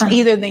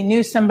 Either they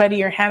knew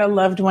somebody or had a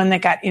loved one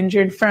that got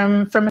injured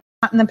from a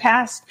shot in the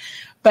past.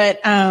 But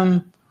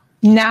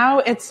now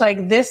it's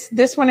like this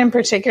one in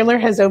particular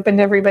has opened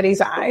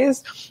everybody's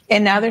eyes.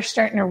 And now they're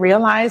starting to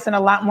realize, and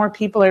a lot more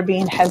people are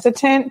being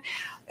hesitant.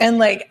 And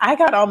like, I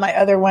got all my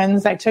other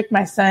ones. I took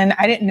my son.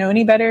 I didn't know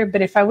any better,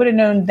 but if I would have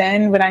known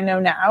then what I know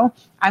now,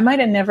 I might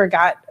have never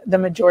got the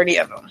majority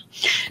of them.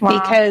 Wow.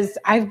 Because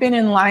I've been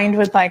in line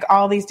with like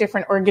all these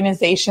different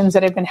organizations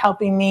that have been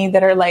helping me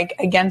that are like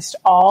against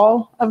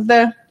all of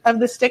the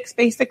sticks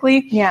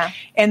basically. Yeah.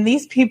 And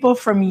these people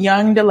from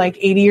young to like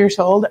 80 years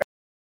old.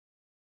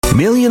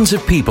 Millions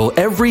of people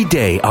every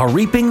day are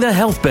reaping the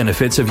health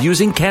benefits of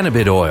using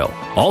cannabis oil,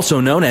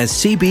 also known as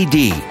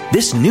CBD.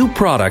 This new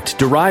product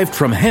derived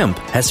from hemp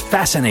has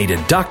fascinated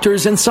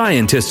doctors and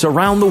scientists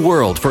around the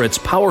world for its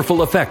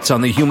powerful effects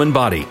on the human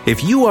body.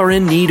 If you are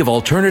in need of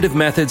alternative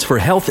methods for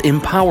health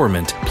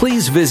empowerment,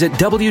 please visit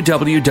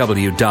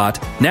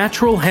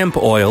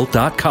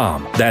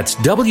www.naturalhempoil.com. That's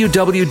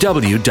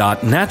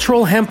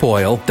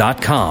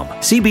www.naturalhempoil.com.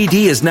 CBD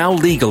is now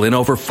legal in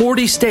over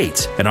 40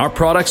 states, and our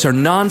products are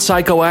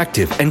non-psychoactive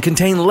psychoactive and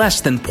contain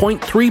less than 0.3%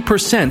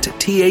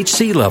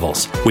 THC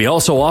levels. We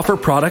also offer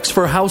products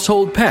for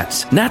household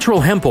pets.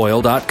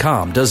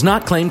 NaturalHempOil.com does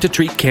not claim to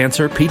treat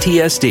cancer,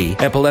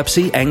 PTSD,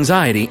 epilepsy,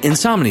 anxiety,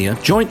 insomnia,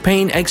 joint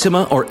pain,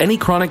 eczema, or any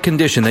chronic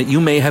condition that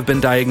you may have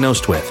been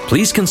diagnosed with.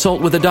 Please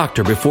consult with a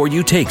doctor before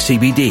you take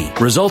CBD.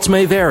 Results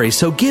may vary,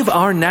 so give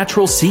our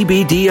natural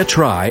CBD a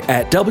try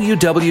at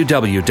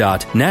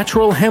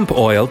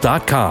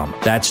www.naturalhempoil.com.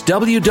 That's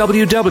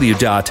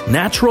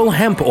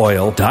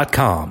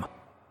www.naturalhempoil.com.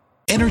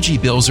 Energy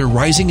bills are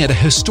rising at a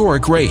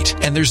historic rate,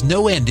 and there's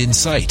no end in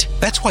sight.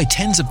 That's why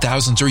tens of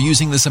thousands are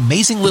using this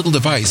amazing little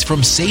device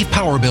from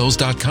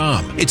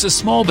SavePowerBills.com. It's a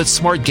small but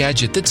smart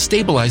gadget that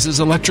stabilizes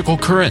electrical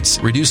currents,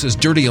 reduces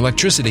dirty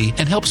electricity,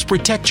 and helps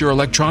protect your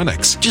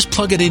electronics. Just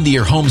plug it into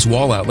your home's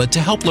wall outlet to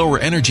help lower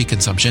energy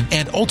consumption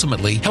and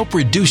ultimately help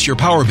reduce your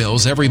power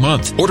bills every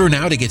month. Order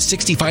now to get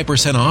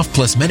 65% off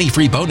plus many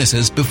free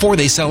bonuses before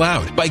they sell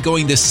out by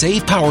going to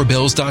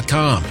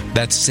SavePowerBills.com.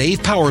 That's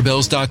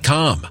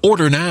SavePowerBills.com.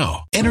 Order now.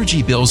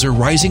 Energy bills are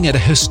rising at a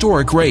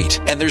historic rate,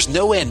 and there's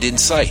no end in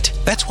sight.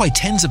 That's why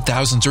tens of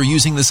thousands are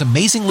using this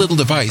amazing little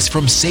device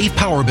from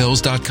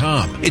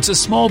SavePowerBills.com. It's a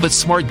small but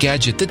smart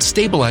gadget that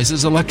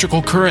stabilizes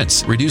electrical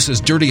currents, reduces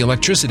dirty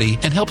electricity,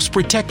 and helps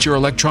protect your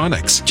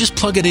electronics. Just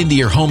plug it into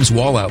your home's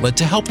wall outlet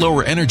to help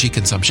lower energy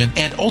consumption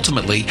and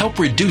ultimately help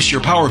reduce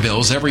your power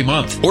bills every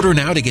month. Order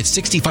now to get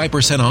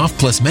 65% off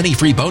plus many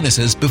free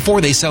bonuses before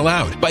they sell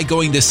out by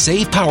going to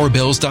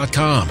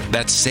SavePowerBills.com.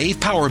 That's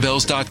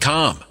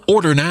SavePowerBills.com.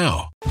 Order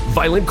now.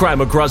 Violent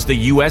crime across the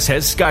U.S.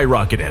 has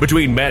skyrocketed.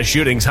 Between mass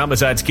shootings,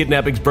 homicides,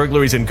 kidnappings,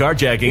 burglaries, and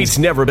carjackings, it's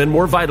never been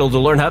more vital to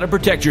learn how to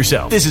protect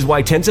yourself. This is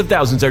why tens of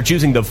thousands are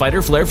choosing the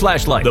Fighter Flare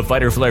flashlight. The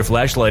Fighter Flare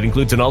flashlight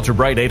includes an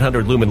ultra-bright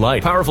 800 lumen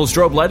light, powerful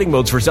strobe lighting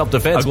modes for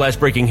self-defense, a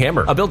glass-breaking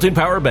hammer, a built-in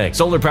power bank,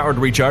 solar-powered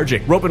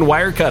recharging, rope and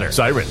wire cutter,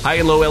 siren, high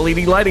and low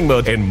LED lighting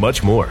mode, and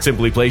much more.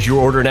 Simply place your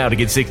order now to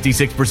get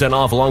 66%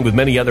 off along with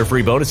many other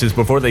free bonuses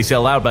before they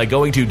sell out by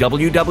going to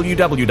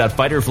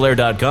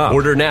www.fighterflare.com.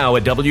 Order now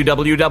at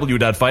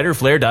www.fighterflare.com.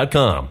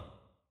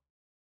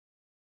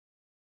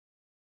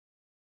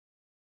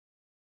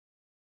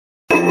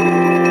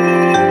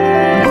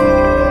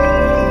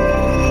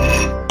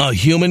 A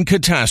human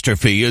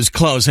catastrophe is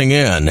closing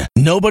in.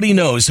 Nobody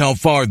knows how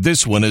far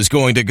this one is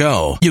going to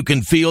go. You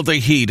can feel the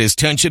heat as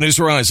tension is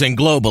rising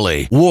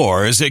globally.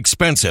 War is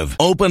expensive.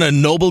 Open a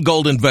Noble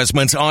Gold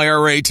Investments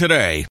IRA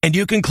today, and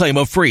you can claim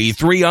a free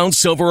 3-ounce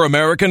silver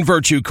American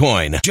Virtue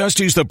coin. Just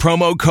use the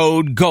promo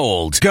code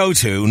GOLD. Go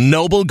to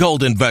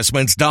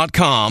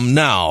noblegoldinvestments.com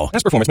now.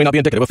 Past performance may not be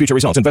indicative of future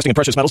results. Investing in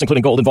precious metals,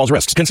 including gold, involves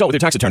risks. Consult with your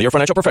tax attorney or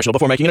financial professional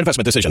before making an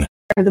investment decision.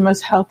 Are the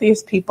most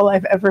healthiest people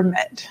I've ever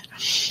met.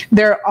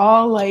 They're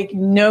all like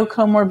no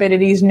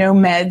comorbidities, no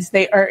meds.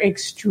 They are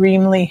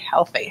extremely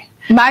healthy.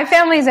 My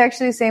family is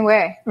actually the same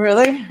way.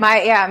 Really?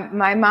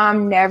 My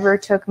mom never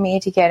took me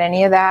to get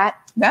any of that.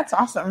 That's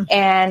awesome.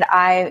 And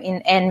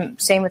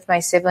and same with my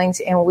siblings,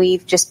 and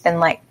we've just been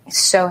like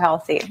so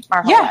healthy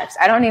our whole lives.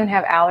 I don't even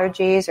have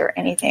allergies or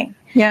anything.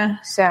 Yeah.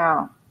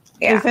 So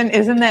yeah.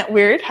 Isn't that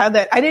weird how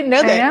that I didn't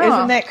know that.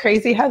 Isn't that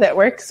crazy how that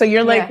works? So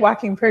you're like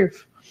walking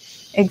proof.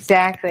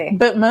 Exactly.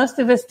 But most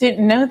of us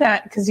didn't know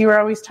that because you were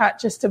always taught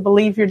just to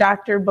believe your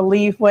doctor,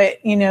 believe what,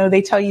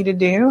 they tell you to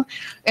do.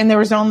 And there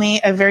was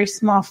only a very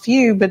small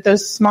few, but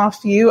those small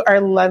few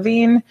are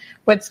loving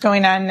what's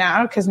going on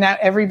now because now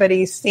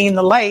everybody's seeing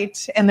the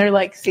light and they're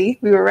like, see,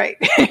 we were right.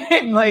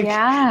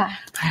 Yeah.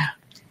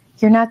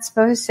 You're not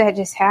supposed to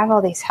just have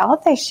all these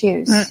health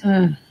issues.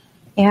 Mm-mm.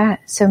 Yeah.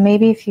 So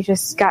maybe if you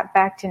just got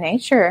back to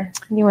nature,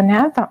 you wouldn't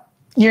have them.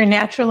 Your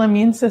natural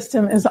immune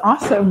system is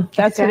awesome.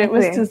 That's what it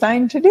was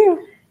designed to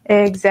do.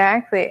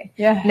 Exactly.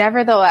 Yeah.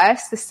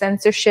 Nevertheless, the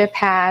censorship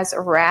has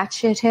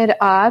ratcheted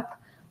up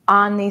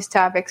on these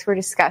topics we're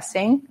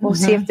discussing. We'll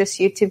see if this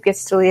YouTube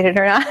gets deleted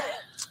or not.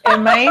 It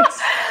might.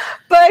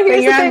 But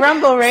you're on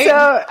Rumble, right?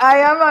 So I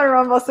am on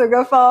Rumble, so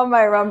go follow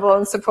my Rumble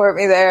and support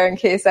me there in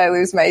case I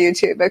lose my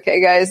YouTube.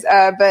 Okay, guys.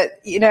 But,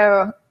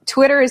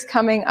 Twitter is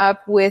coming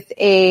up with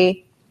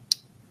a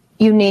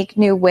unique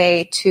new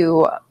way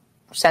to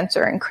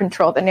censor and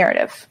control the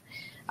narrative.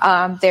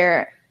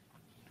 They're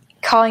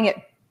calling it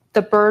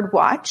the Bird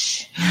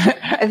Watch.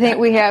 I think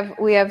we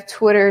have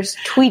Twitter's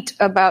tweet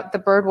about the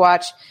Bird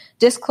Watch.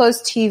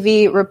 Disclosed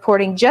TV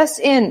reporting just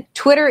in.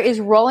 Twitter is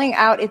rolling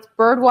out its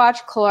Bird Watch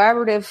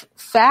collaborative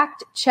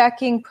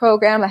fact-checking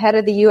program ahead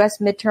of the U.S.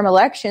 midterm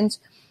elections.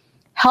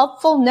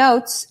 Helpful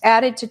notes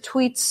added to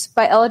tweets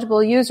by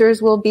eligible users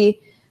will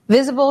be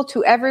visible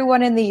to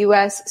everyone in the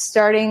U.S.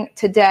 starting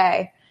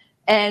today.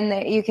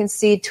 And you can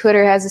see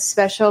Twitter has a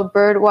special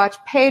Birdwatch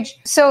page.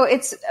 So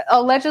it's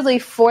allegedly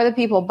for the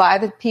people, by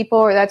the people,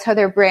 or that's how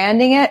they're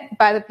branding it,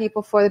 by the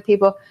people, for the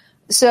people.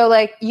 So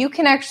you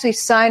can actually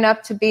sign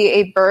up to be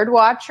a bird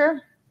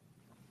watcher.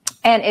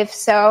 And if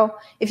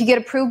you get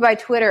approved by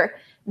Twitter,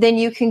 then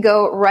you can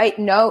go write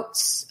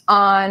notes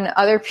on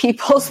other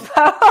people's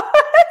posts.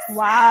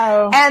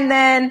 Wow. And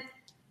then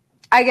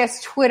I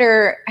guess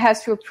Twitter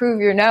has to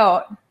approve your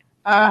note.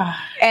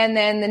 And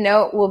then the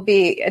note will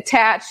be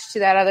attached to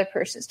that other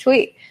person's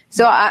tweet.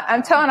 So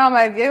I'm telling all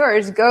my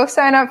viewers, go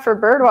sign up for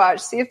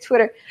Birdwatch. See if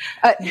Twitter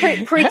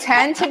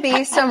pretend to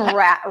be some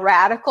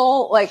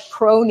radical, like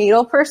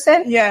pro-needle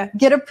person. Yeah.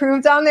 Get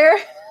approved on there.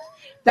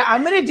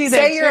 I'm going to do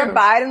that. Say you're a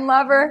Biden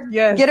lover.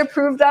 Yes. Get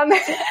approved on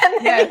there.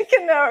 And then you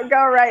can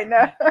go right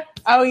now.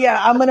 Oh,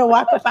 yeah. I'm going to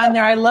walk up on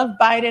there. I love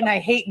Biden. I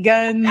hate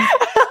guns.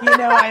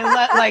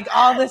 I like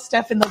all this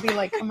stuff. And they'll be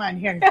like, come on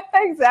here.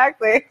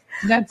 Exactly.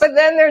 But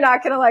then they're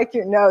not going to like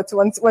your notes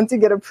once you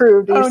get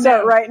approved. And you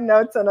start writing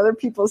notes on other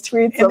people's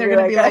tweets. And they're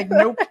going to be like,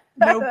 nope.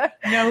 So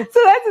that's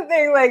the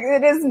thing. Like,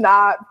 it is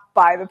not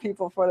by the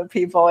people for the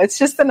people. It's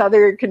just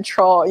another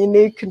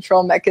unique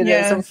control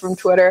mechanism from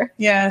Twitter.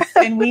 Yes.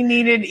 And we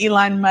needed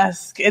Elon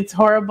Musk. It's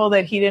horrible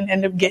that he didn't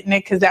end up getting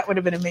it because that would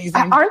have been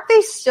amazing. Aren't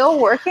they still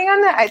working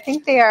on that? I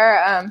think they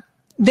are.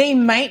 They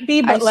might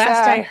be, but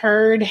last I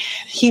heard,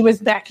 he was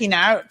backing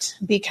out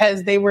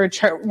because they were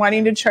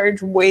wanting to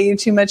charge way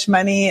too much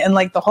money and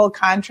like the whole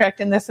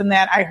contract and this and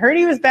that. I heard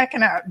he was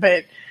backing out,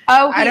 but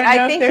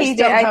I think he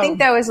did. I think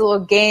that was a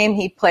little game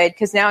he played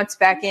because now it's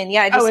back in.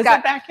 Yeah,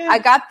 I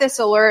got this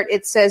alert.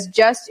 It says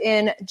just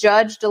in,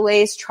 judge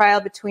delays trial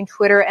between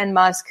Twitter and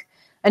Musk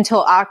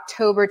until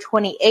October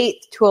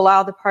 28th to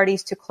allow the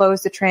parties to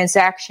close the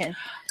transaction.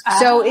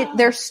 So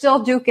they're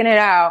still duking it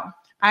out.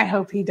 I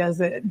hope he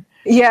does it.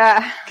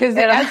 Yeah. Because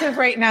as of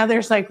right now,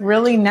 there's like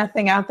really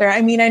nothing out there.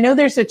 I mean, I know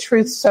there's a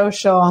Truth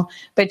Social,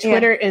 but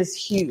Twitter is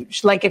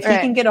huge. Like if he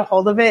can get a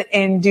hold of it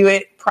and do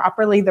it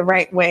properly the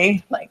right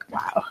way, like,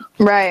 wow.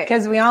 Right.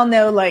 Because we all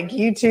know like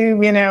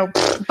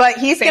YouTube, but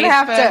he's going to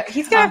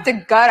have to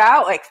gut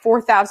out like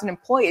 4,000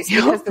 employees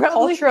because the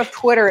culture of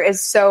Twitter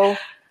is so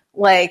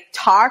like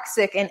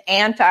toxic and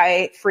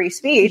anti-free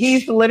speech.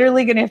 He's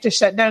literally going to have to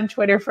shut down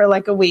Twitter for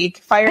like a week,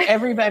 fire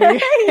everybody, and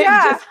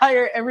just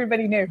hire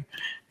everybody new.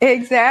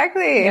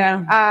 Exactly.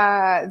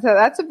 Yeah. So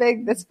that's a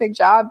big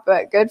job,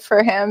 but good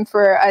for him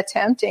for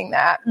attempting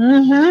that.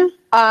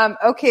 Mm-hmm.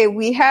 Okay,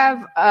 we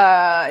have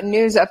a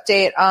news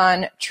update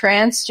on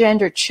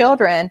transgender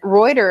children.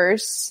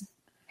 Reuters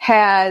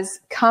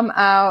has come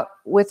out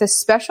with a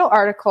special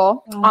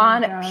article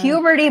on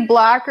puberty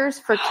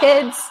blockers for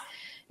kids.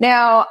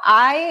 Now,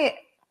 I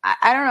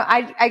don't know.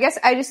 I guess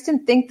I just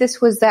didn't think this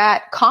was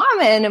that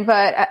common,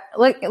 but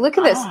look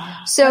at this.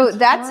 So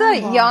that's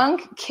a young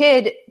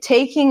kid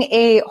taking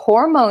a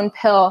hormone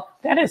pill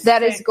that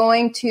is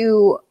going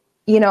to,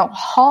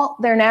 halt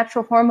their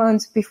natural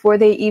hormones before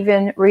they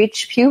even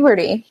reach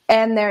puberty.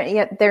 And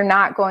they're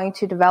not going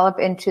to develop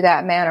into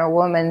that man or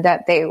woman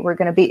that they were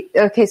going to be.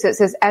 Okay. So it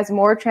says, as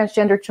more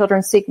transgender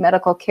children seek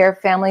medical care,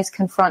 families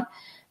confront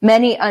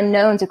many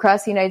unknowns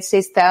across the United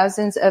States.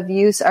 Thousands of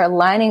youths are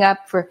lining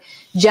up for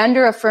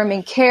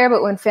gender-affirming care,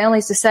 but when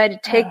families decide to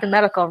take the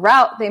medical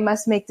route, they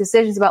must make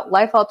decisions about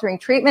life-altering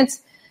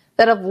treatments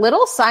that have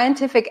little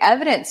scientific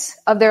evidence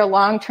of their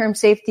long-term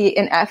safety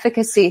and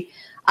efficacy.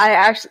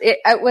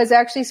 It was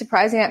actually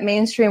surprising that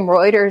mainstream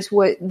Reuters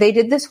they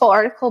did this whole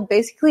article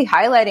basically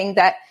highlighting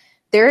that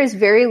there is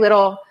very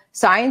little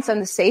science on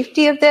the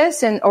safety of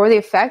this or the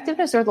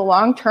effectiveness or the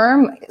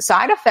long-term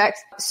side effects.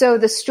 So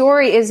the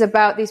story is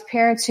about these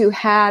parents who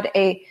had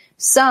a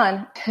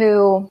son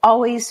who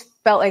always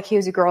felt like he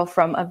was a girl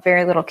from a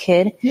very little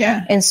kid.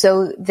 Yeah. And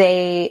so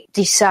they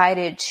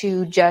decided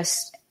to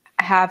just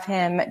have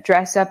him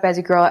dress up as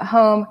a girl at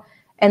home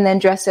and then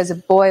dressed as a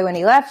boy when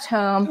he left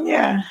home.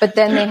 Yeah. But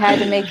then they had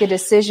to make a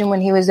decision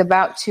when he was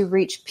about to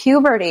reach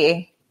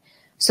puberty.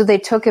 So they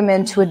took him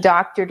into a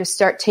doctor to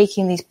start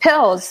taking these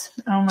pills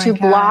to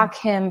block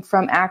him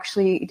from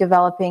actually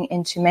developing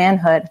into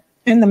manhood.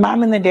 And the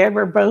mom and the dad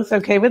were both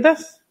okay with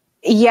this?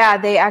 Yeah,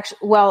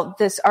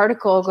 this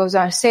article goes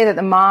on to say that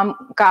the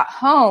mom got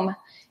home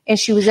and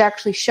she was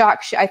actually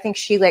shocked. I think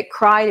she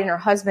cried in her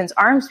husband's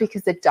arms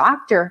because the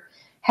doctor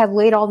had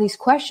laid all these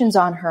questions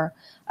on her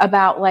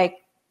about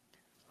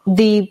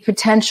the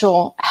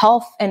potential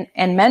health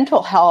and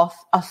mental health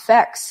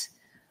effects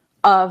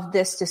of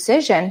this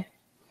decision.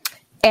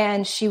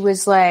 And she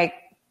was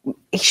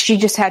she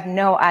just had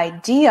no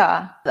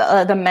idea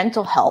the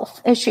mental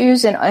health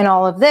issues and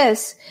all of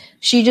this.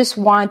 She just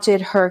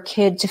wanted her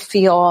kid to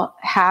feel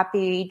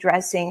happy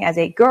dressing as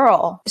a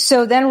girl.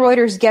 So then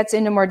Reuters gets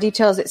into more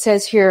details. It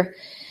says here,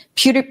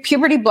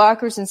 puberty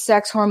blockers and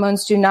sex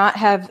hormones do not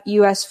have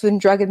U.S. Food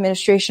and Drug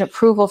Administration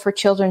approval for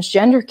children's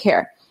gender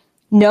care.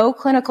 No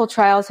clinical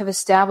trials have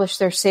established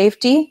their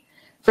safety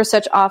for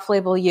such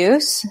off-label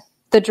use.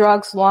 The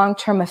drug's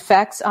long-term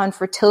effects on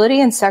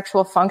fertility and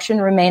sexual function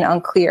remain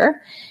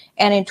unclear.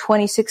 And in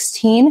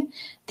 2016,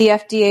 the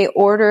FDA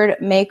ordered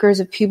makers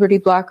of puberty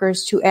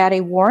blockers to add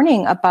a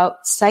warning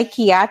about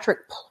psychiatric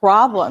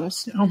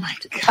problems to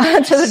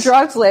the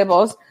drugs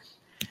labels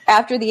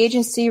after the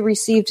agency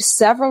received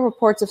several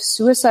reports of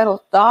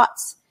suicidal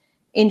thoughts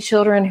in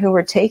children who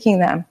were taking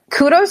them.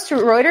 Kudos to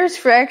Reuters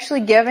for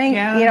actually giving,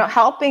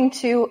 helping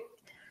to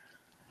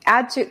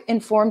add to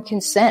informed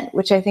consent,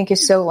 which I think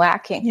is so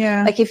lacking.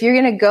 Yeah. If you're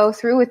going to go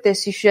through with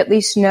this, you should at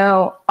least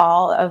know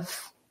all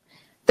of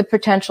the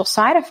potential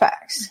side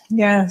effects.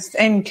 Yes.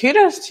 And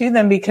kudos to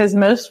them, because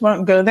most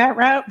won't go that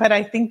route, but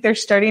I think they're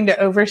starting to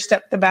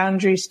overstep the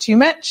boundaries too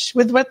much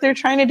with what they're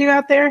trying to do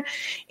out there.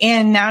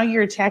 And now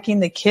you're attacking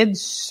the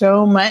kids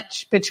so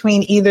much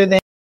between either the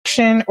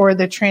or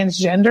the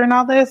transgender and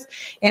all this.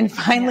 And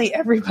finally,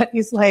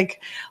 everybody's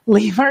like,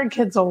 leave our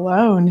kids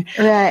alone.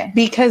 Right.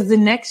 Because the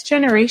next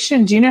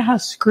generation, do you know how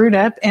screwed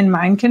up and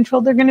mind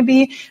controlled they're going to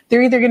be?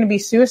 They're either going to be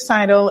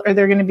suicidal, or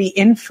they're going to be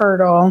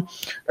infertile,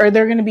 or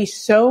they're going to be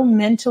so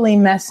mentally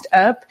messed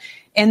up.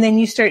 And then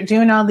you start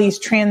doing all this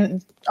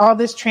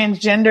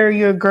transgender,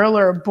 you're a girl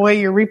or a boy,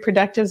 your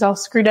reproductive's all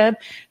screwed up.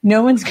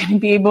 No one's going to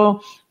be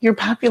able, your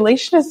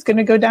population is going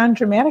to go down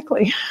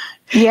dramatically.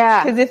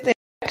 Yeah. Because if the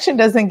action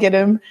doesn't get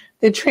him,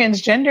 the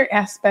transgender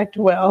aspect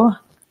will.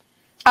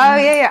 Oh,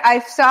 yeah. I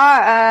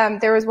saw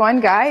there was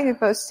one guy who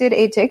posted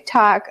a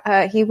TikTok.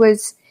 He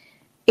was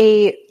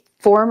a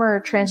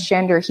former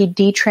transgender. He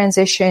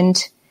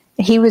detransitioned.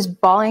 He was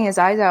bawling his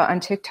eyes out on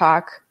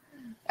TikTok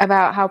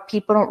about how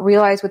people don't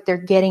realize what they're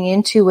getting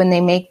into when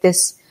they make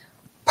this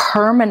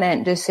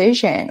permanent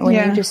decision. When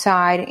you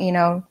decide,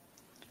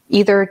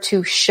 either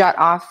to shut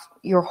off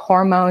your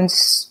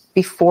hormones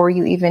before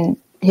you even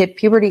hit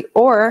puberty,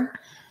 or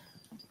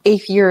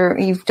if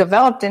you've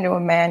developed into a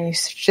man, you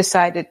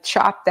decide to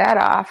chop that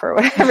off or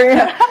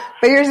whatever.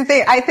 But here's the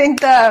thing: I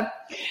think the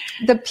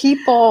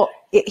people,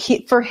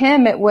 for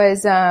him, it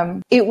was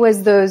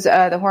those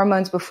the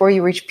hormones before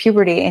you reach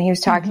puberty, and he was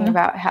talking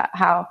about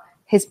how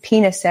his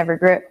penis never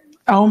grew.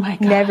 Oh my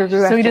god! Never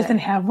grew. So he doesn't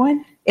have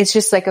one. It's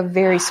just like a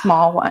very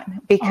small one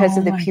because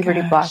of the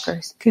puberty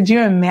blockers. Could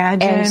you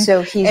imagine? And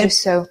so he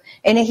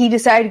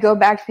decided to go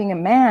back to being a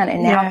man,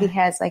 and now he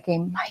has like a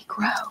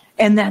micro.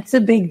 And that's a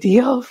big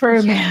deal for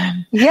a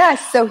man.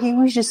 Yes. So he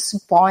was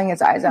just bawling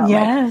his eyes out.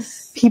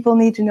 Yes. Like, people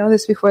need to know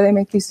this before they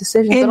make these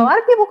decisions. But a lot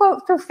of people go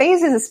through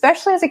phases,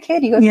 especially as a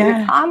kid. You go through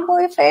your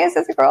tomboy phase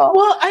as a girl.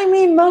 Well, I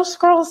mean, most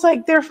girls,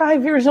 like, they're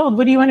 5 years old.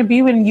 What do you want to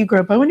be when you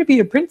grow up? I want to be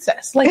a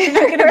princess. Like, you're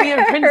not going to be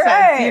a princess,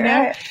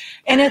 Right.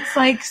 And it's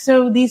like,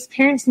 so these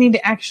parents need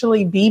to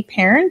actually be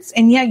parents.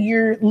 And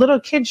your little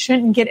kids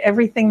shouldn't get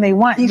everything they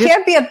want. You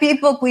can't be a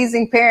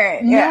people-pleasing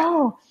parent.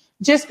 No.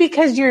 Just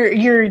because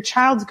your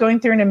child's going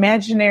through an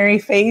imaginary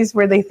phase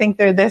where they think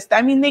they're this,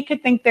 I mean, they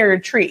could think they're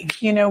a tree.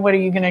 What are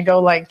you going to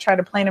go, like, try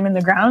to plant them in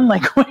the ground?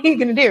 Like, what are you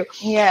going to do?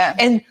 Yeah.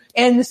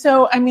 And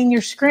so, I mean,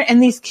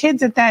 and these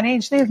kids at that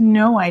age, they have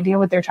no idea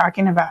what they're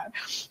talking about.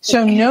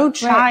 So no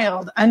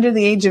child under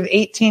the age of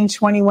 18,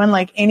 21,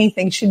 like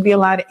anything, should be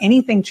allowed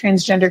anything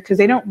transgender, because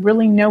they don't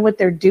really know what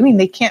they're doing.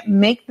 They can't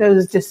make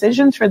those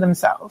decisions for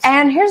themselves.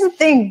 And here's the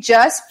thing,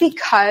 just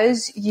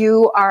because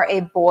you are a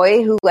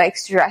boy who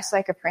likes to dress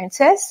like a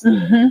princess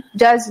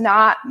does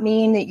not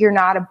mean that you're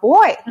not a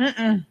boy.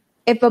 Mm-mm.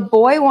 If a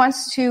boy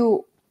wants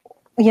to,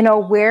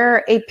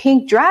 wear a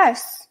pink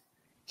dress,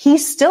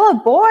 he's still a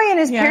boy, and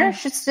his parents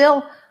should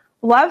still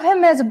love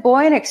him as a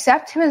boy and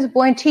accept him as a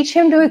boy and teach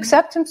him to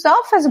accept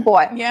himself as a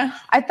boy. Yeah.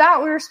 I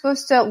thought we were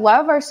supposed to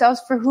love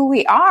ourselves for who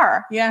we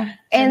are. Yeah.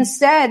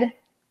 Instead,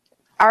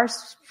 our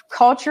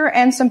culture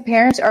and some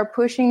parents are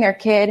pushing their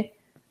kid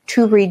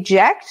to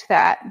reject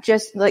that.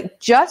 Just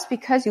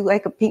because you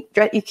like a pink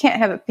dress, you can't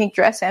have a pink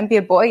dress and be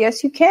a boy.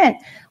 Yes, you can.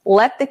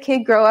 Let the kid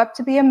grow up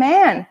to be a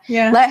man.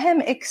 Yeah. Let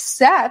him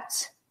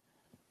accept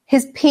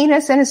his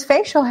penis and his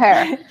facial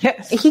hair.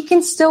 Yes. He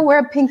can still wear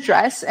a pink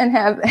dress and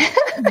have...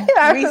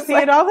 We see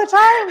it all the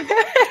time.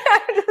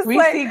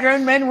 We see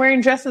grown men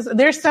wearing dresses.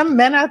 There's some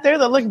men out there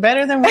that look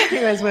better than we do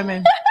as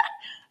women.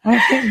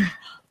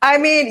 I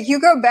mean, you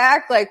go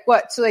back to the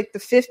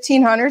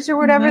 1500s or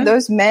whatever,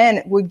 those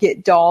men would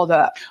get dolled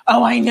up.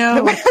 Oh, I know.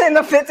 In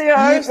the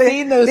 1500s, You've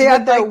seen those they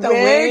had with, the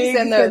wigs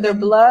and the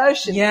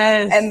blush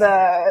and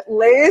the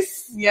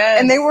lace. Yes.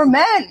 And they were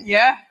men.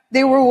 Yeah.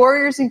 They were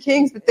warriors and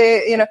kings, but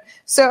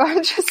so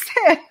I'm just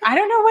saying. I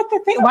don't know what to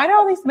think. Why do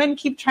all these men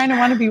keep trying to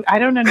want to be, I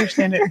don't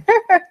understand it.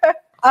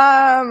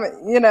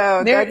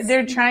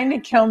 They're trying to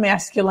kill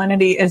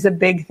masculinity is a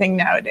big thing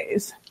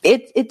nowadays.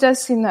 It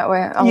does seem that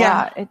way a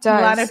lot. It does.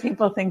 A lot of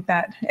people think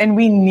that, and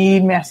we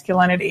need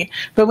masculinity.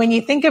 But when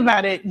you think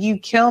about it, you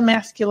kill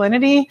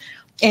masculinity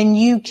and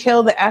you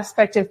kill the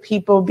aspect of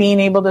people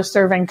being able to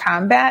serve in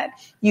combat.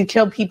 You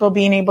kill people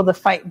being able to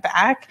fight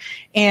back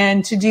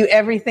and to do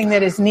everything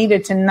that is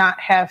needed to not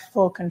have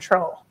full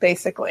control,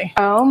 basically.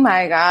 Oh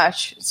my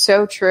gosh.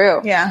 So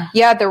true. Yeah.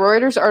 Yeah. The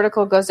Reuters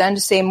article goes on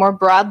to say more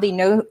broadly,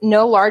 no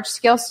large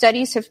scale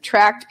studies have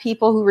tracked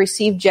people who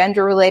receive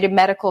gender related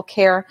medical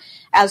care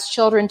as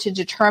children to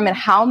determine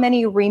how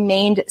many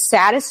remained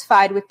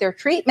satisfied with their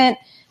treatment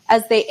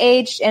as they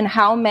aged and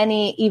how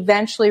many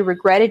eventually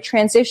regretted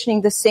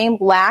transitioning. The same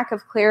lack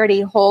of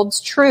clarity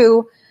holds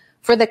true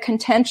for the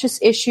contentious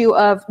issue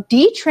of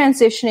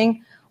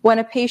detransitioning when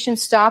a patient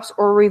stops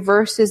or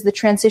reverses the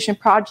transition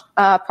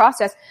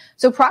process.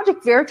 So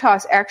Project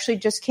Veritas actually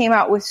just came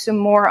out with some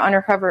more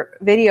undercover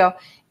video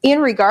in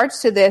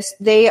regards to this.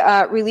 They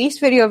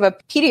released video of a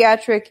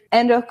pediatric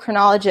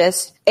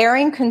endocrinologist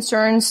airing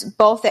concerns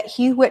both that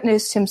he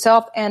witnessed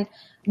himself and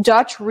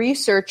Dutch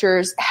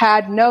researchers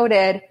had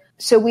noted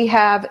So we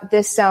have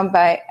this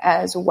soundbite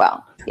as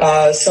well.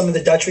 Some of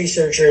the Dutch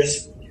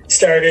researchers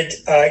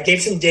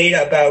gave some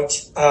data about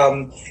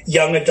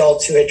young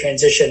adults who had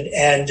transitioned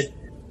and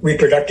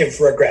reproductive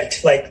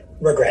regret.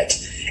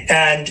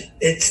 And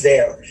it's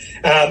there.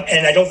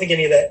 And I don't think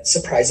any of that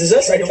surprises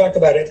us. I talk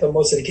about it, but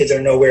most of the kids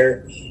are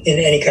nowhere in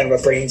any kind of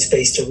a brain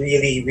space to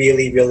really,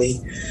 really,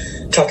 really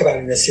talk about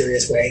it in a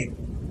serious way.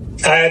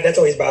 That's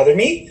always bothered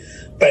me.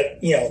 But,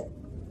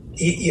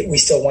 we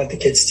still want the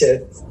kids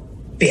to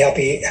be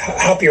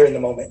happier in the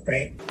moment,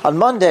 right? On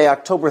Monday,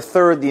 October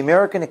 3rd, the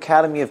American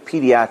Academy of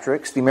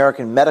Pediatrics, the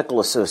American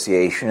Medical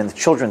Association, and the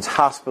Children's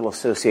Hospital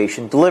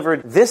Association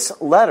delivered this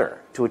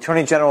letter to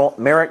Attorney General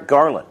Merrick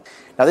Garland.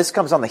 Now, this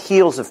comes on the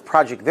heels of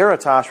Project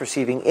Veritas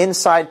receiving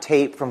inside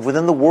tape from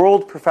within the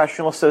World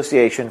Professional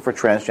Association for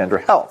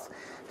Transgender Health,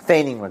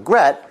 feigning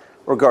regret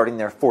regarding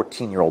their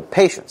 14-year-old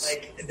patients.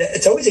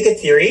 It's always a good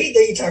theory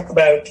that you talk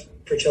about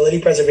fertility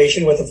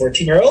preservation with a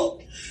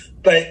 14-year-old,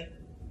 but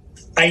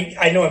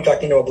I know I'm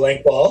talking to a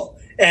blank wall.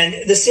 And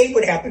the same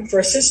would happen for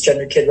a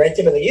cisgender kid, right?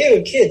 They'd be like,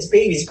 ew, kids,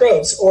 babies,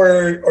 gross.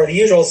 Or the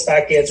usual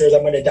stock answer is,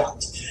 I'm going to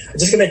adopt. I'm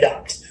just going to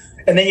adopt.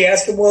 And then you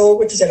ask them, well,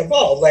 what does that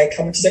involve? Like,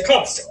 how much does it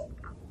cost?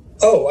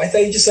 Oh, I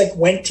thought you just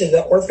went to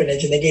the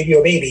orphanage and they gave you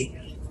a baby.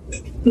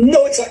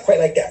 No, it's not quite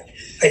like that.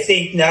 I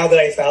think now that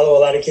I follow a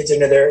lot of kids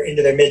into their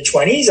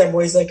mid-20s, I'm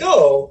always like,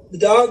 oh, the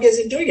dog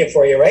isn't doing it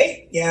for you,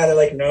 right? Yeah, they're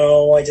like,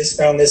 no, I just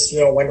found this,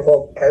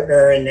 wonderful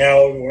partner and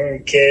now we're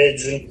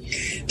kids and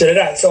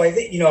da-da-da. So I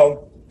think,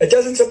 it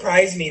doesn't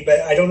surprise me, but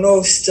I don't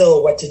know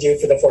still what to do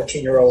for the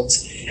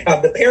 14-year-olds.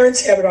 The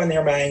parents have it on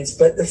their minds,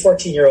 but the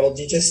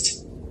 14-year-olds,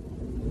 it's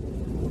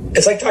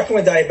like talking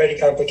with diabetic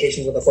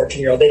complications with a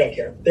 14-year-old. They don't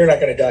care. They're not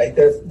going to die.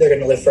 They're going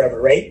to live forever,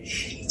 right?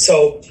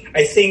 So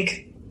I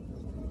think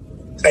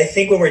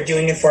when we're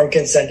doing informed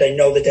consent, I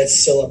know that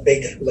that's still a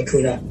big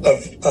lacuna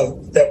of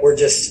that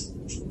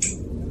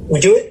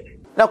we do it.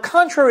 Now,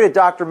 contrary to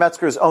Dr.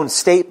 Metzger's own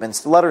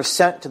statements, the letter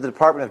sent to the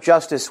Department of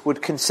Justice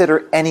would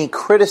consider any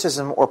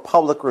criticism or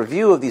public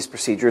review of these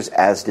procedures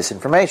as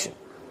disinformation.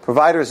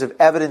 Providers of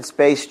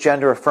evidence-based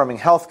gender-affirming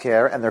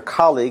healthcare and their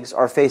colleagues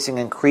are facing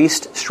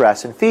increased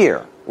stress and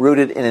fear,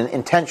 rooted in an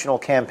intentional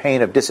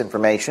campaign of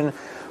disinformation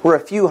where a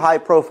few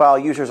high-profile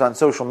users on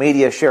social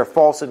media share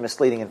false and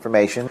misleading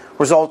information,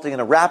 resulting in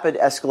a rapid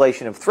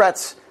escalation of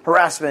threats,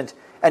 harassment,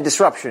 and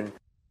disruption.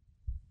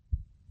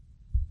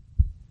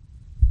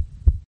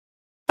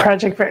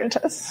 Project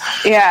Veritas.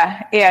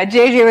 Yeah.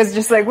 JJ was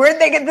just like,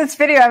 where'd they get this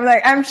video? I'm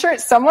like, I'm sure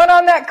someone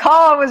on that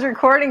call was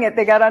recording it.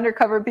 They got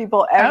undercover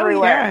people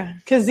everywhere.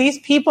 Because these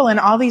people in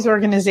all these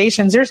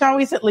organizations, there's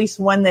always at least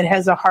one that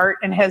has a heart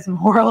and has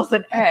morals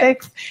and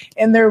ethics,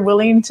 and they're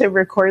willing to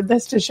record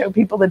this to show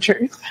people the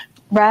truth.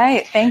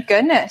 Right. Thank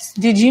goodness.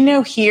 Did you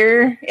know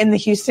here in the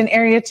Houston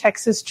area,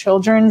 Texas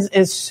Children's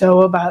is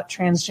so about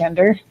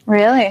transgender?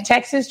 Really?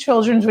 Texas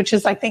Children's, which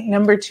is I think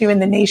number 2 in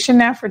the nation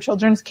now for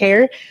children's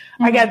care.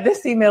 Mm-hmm. I got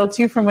this email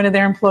too from one of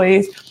their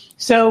employees.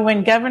 So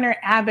when Governor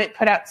Abbott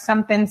put out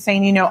something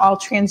saying, all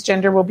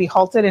transgender will be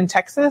halted in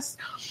Texas,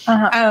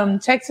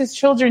 Texas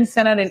Children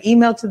sent out an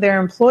email to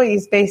their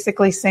employees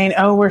basically saying,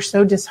 oh, we're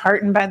so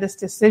disheartened by this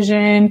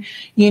decision.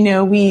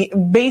 We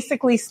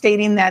basically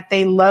stating that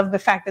they love the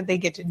fact that they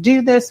get to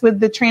do this with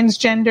the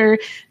transgender.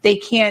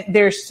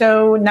 They're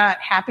so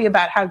not happy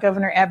about how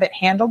Governor Abbott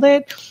handled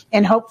it.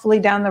 And hopefully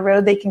down the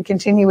road, they can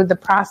continue with the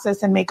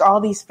process and make all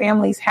these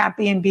families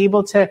happy and be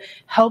able to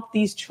help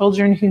these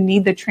children who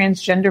need the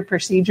transgender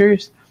procedures.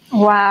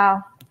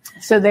 Wow.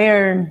 So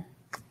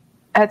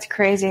that's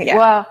crazy. Yeah.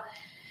 Well,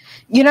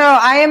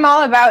 I am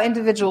all about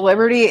individual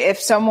liberty. If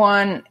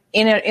someone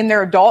in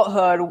their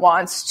adulthood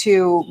wants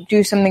to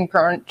do something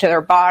permanent to their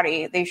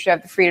body, they should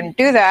have the freedom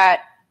to do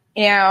that.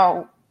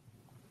 I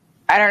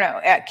don't know,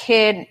 a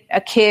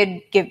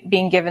kid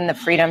being given the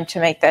freedom to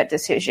make that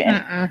decision.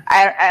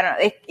 I don't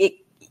know.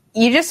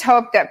 You just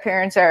hope that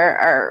parents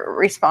are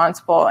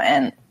responsible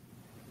and,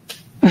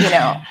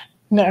 no.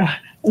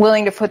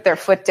 willing to put their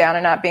foot down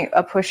and not being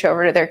a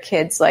pushover to their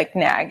kids, like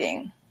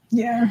nagging.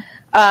 Yeah.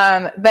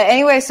 But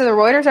anyway, so the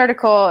Reuters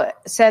article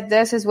said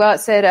this as well. It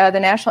said the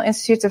National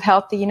Institutes of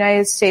Health, the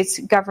United States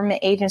government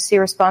agency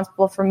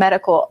responsible for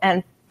medical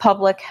and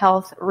public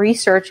health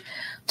research,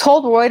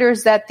 told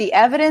Reuters that the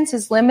evidence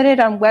is limited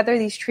on whether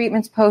these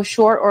treatments pose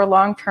short or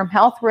long-term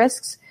health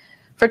risks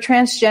for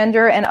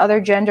transgender and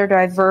other gender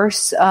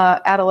diverse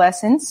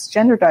adolescents.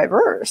 Gender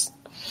diverse.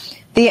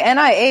 The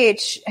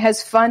NIH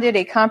has funded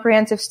a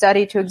comprehensive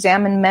study to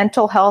examine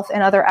mental health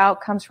and other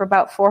outcomes for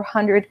about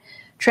 400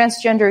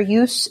 transgender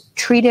youths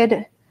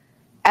treated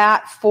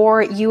at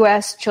 4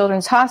 U.S.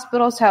 children's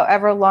hospitals.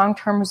 However,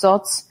 long-term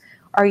results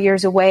are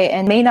years away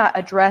and may not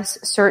address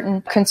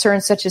certain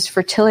concerns such as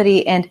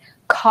fertility and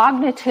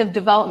cognitive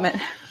development.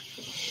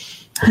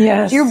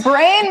 Yes. Your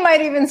brain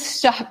might even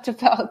stop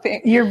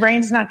developing. Your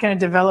brain's not going to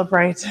develop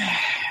right.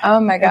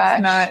 Oh, my gosh.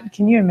 It's not.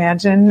 Can you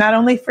imagine? Not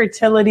only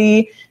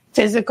fertility,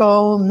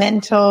 physical,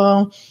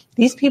 mental,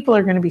 these people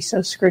are going to be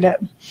so screwed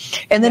up.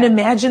 And then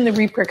imagine the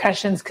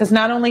repercussions, because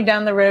not only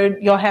down the road,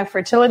 you'll have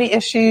fertility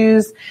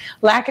issues,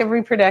 lack of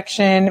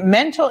reproduction,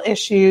 mental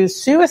issues,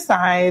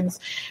 suicides.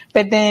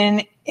 But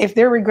then if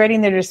they're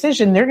regretting their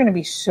decision, they're going to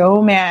be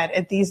so mad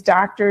at these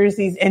doctors,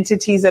 these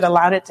entities that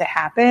allowed it to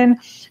happen.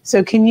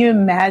 So can you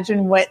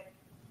imagine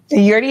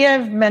you already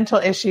have mental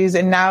issues,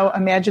 and now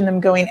imagine them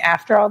going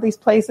after all these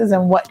places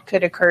and what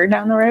could occur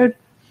down the road?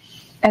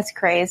 That's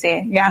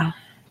crazy. Yeah.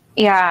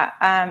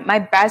 Yeah, my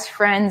best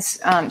friend's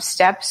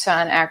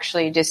stepson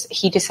actually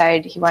he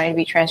decided he wanted to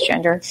be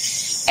transgender,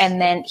 and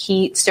then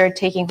he started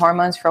taking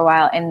hormones for a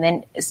while, and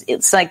then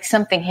it's like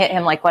something hit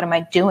him, like, what am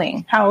I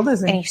doing? How old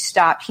is he? And he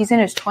stopped. He's in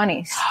his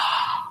 20s.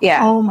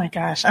 Yeah. Oh my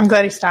gosh, I'm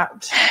glad he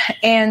stopped.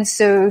 And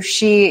so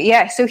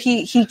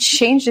he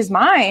changed his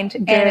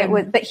mind,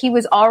 but he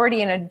was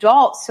already an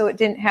adult, so it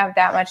didn't have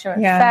that much of an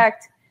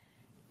effect.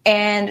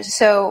 And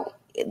so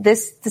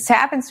this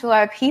happens to a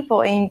lot of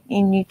people, and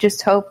you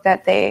just hope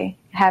that they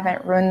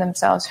haven't ruined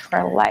themselves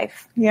for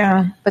life.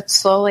 Yeah. But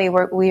slowly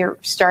we're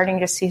starting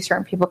to see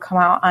certain people come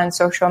out on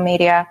social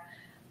media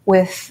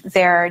with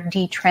their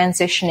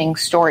detransitioning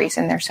stories,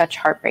 and they're such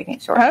heartbreaking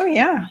stories. Oh,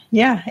 yeah.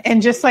 Yeah.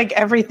 And just like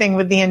everything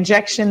with the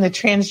injection, the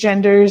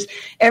transgenders,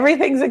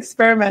 everything's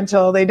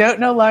experimental. They don't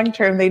know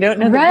long-term. They don't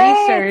know the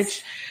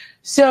research.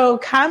 So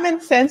common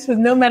sense, with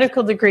no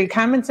medical degree,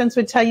 common sense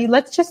would tell you,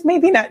 let's just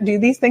maybe not do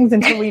these things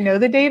until we know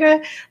the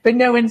data. But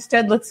no,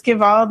 instead, let's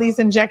give all these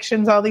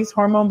injections, all these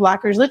hormone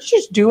blockers. Let's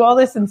just do all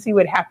this and see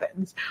what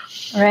happens.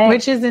 Right.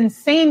 Which is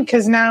insane,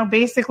 because now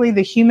basically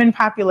the human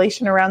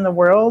population around the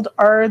world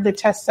are the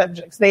test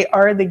subjects. They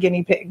are the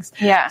guinea pigs.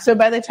 Yeah. So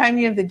by the time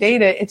you have the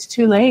data, it's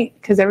too late,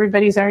 because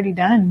everybody's already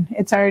done.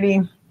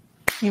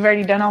 You've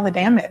already done all the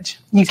damage.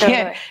 You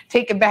can't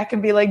take it back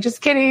and be like, just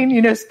kidding,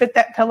 spit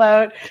that pill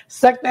out,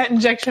 suck that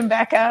injection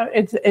back out.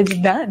 It's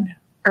done.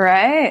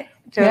 Right.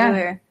 Totally.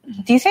 Yeah.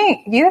 Do you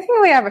think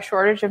we have a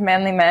shortage of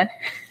manly men?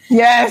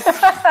 Yes.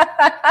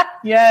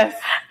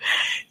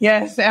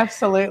 Yes,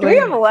 absolutely. Do we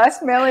have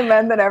less manly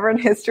men than ever in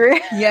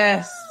history?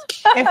 Yes.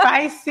 If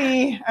I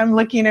see, I'm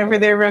looking over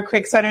there real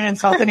quick so I don't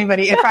insult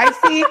anybody. If I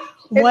see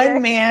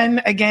one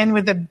man, again,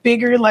 with a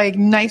bigger,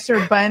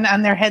 nicer bun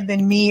on their head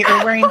than me,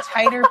 or wearing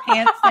tighter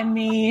pants than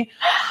me,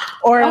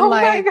 or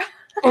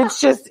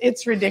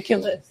it's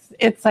ridiculous.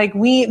 It's like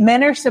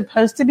men are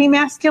supposed to be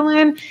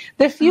masculine.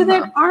 The few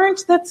that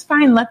aren't, that's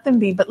fine. Let them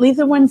be, but leave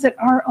the ones that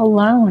are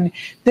alone.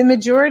 The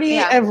majority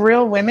of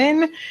real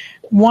women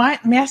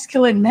want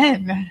masculine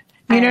men.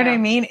 You know what I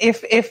mean?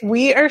 If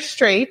we are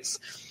straight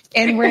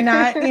and we're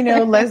not,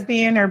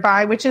 lesbian or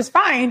bi, which is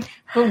fine,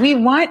 but we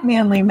want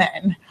manly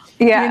men.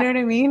 Yeah. You know what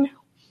I mean?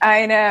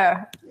 I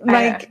know.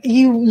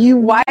 You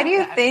why do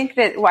you think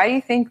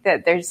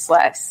that there's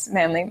less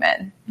manly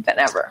men than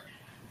ever?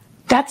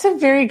 That's a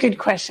very good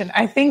question.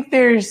 I think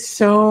there's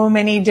so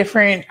many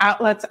different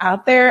outlets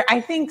out there.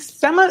 I think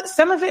some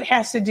of it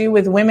has to do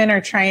with women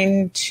are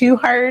trying too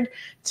hard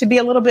to be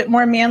a little bit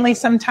more manly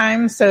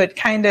sometimes. So it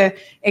kind of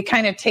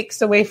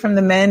takes away from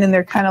the men, and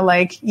they're kind of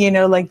like,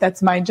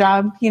 that's my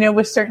job,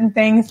 with certain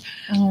things.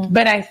 Mm-hmm.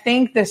 But I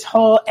think this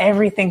whole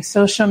everything,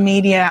 social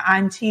media,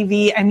 on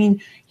TV, I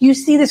mean, you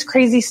see this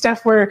crazy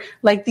stuff where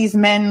these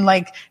men,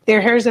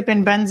 their hair's up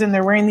in buns and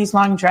they're wearing these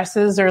long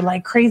dresses, or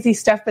crazy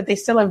stuff, but they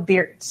still have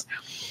beards.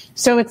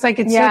 So it's so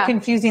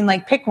confusing,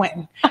 pick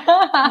one.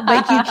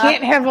 You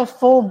can't have a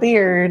full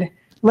beard,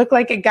 look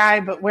like a guy,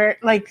 but wear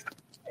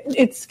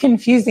it's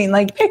confusing.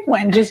 Pick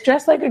one. Just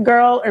dress like a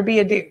girl or be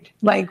a dude.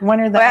 One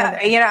or the other.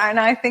 And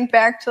I think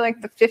back to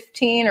the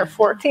 15 or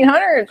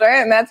 1400s,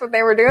 right? And that's what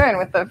they were doing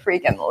with the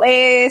freaking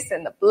lace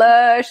and the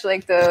blush,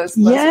 those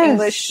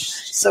English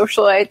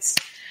socialites.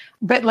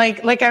 But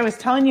like I was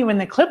telling you, when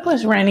the clip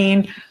was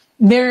running,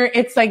 they're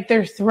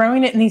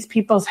throwing it in these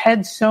people's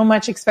heads so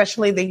much,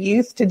 especially the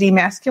youth, to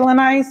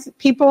demasculinize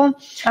people.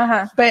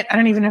 But I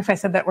don't even know if I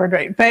said that word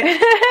right.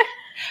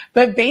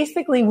 But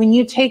basically, when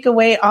you take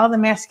away all the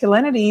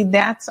masculinity,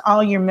 that's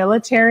all your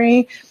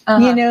military.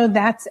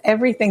 That's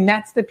everything.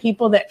 That's the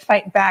people that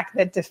fight back,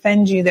 that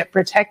defend you, that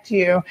protect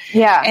you.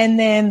 Yeah. And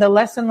then the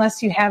less and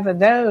less you have of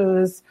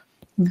those,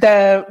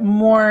 the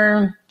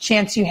more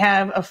chance you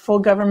have of full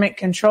government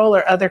control,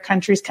 or other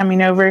countries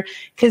coming over,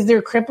 because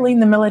they're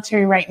crippling the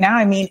military right now.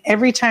 I mean,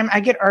 every time I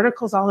get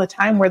articles all the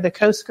time where the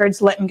Coast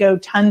Guard's letting go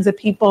tons of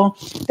people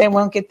that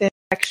won't get the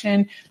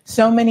injection.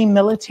 So many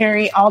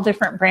military, all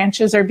different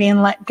branches are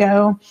being let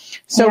go.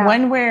 So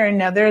one way or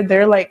another,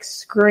 they're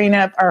screwing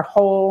up our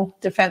whole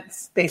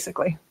defense,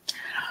 basically.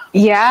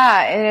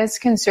 Yeah, it is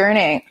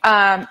concerning.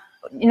 Now,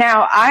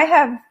 I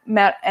have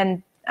met,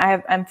 and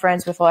I'm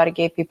friends with a lot of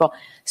gay people.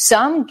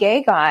 Some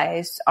gay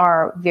guys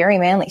are very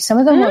manly. Some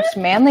of the most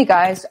manly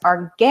guys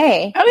are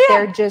gay. Oh, yeah.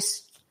 They're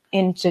just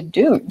into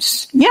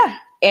dudes. Yeah.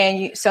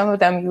 And some of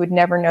them, you would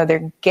never know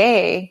they're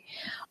gay.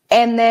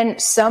 And then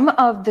some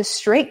of the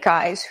straight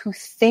guys who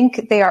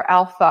think they are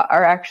alpha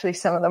are actually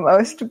some of the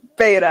most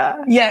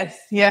beta. Yes.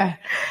 Yeah.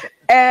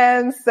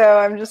 And so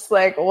I'm just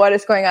like, what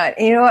is going on?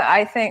 You know what?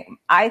 I think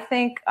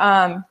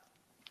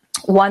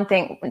one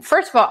thing,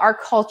 first of all, our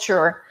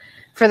culture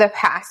for the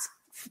past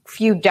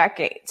few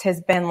decades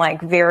has been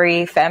like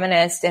very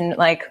feminist and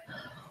like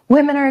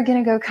women are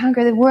going to go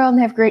conquer the world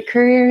and have great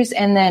careers.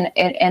 And then,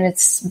 and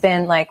it's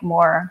been like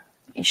more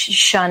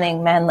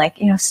shunning men, like,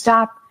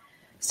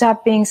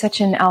 stop being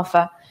such an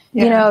alpha,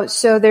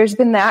 so there's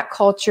been that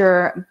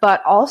culture,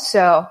 but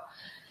also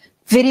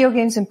video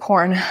games and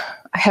porn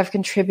have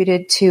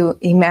contributed to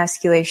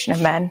emasculation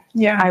of men.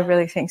 Yeah. I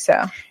really think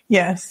so.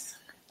 Yes.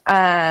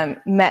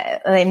 In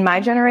my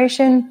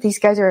generation, these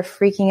guys are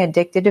freaking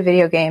addicted to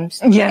video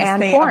games and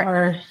they porn.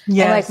 Are.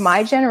 Yes. And like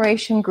my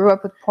generation grew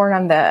up with porn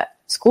on the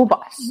school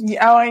bus.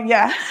 Oh,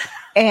 yeah.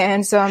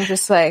 And so I'm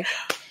just like,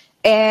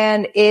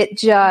 and it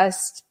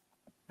just,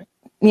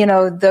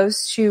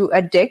 those two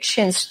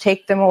addictions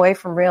take them away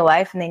from real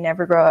life and they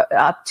never grow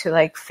up to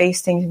like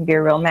face things and be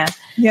a real man.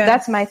 Yeah.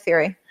 That's my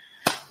theory.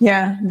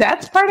 Yeah,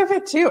 that's part of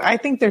it too. I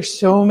think there's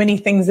so many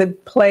things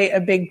that play a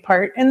big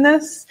part in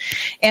this.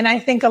 And I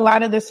think a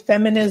lot of this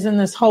feminism,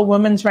 this whole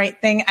women's right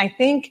thing, I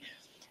think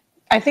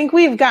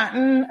we've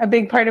gotten a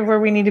big part of where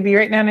we need to be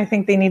right now. And I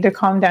think they need to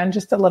calm down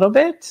just a little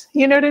bit.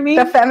 You know what I mean?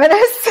 The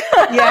feminists?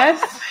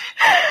 Yes.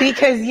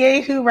 Because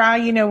yay, hoorah,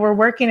 we're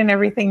working and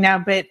everything now,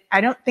 but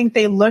I don't think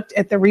they looked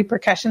at the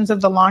repercussions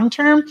of the long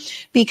term,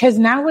 because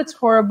now what's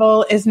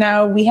horrible is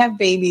now we have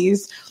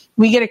babies.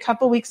 We get a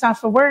couple weeks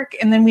off of work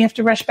and then we have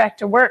to rush back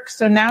to work.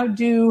 So now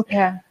do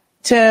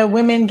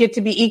women get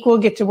to be equal,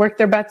 get to work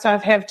their butts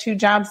off, have 2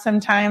 jobs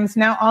sometimes.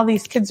 Now all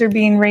these kids are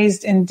being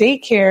raised in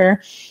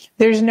daycare.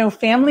 There's no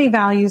family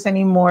values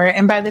anymore.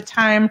 And by the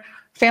time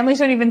families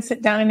don't even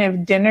sit down and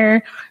have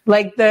dinner,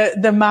 like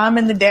the mom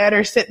and the dad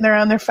are sitting there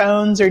on their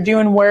phones or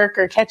doing work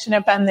or catching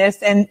up on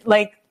this. And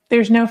like,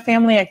 there's no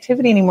family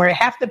activity anymore.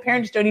 Half the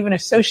parents don't even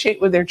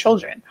associate with their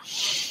children.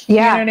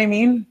 Yeah. You know what I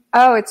mean?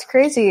 Oh, it's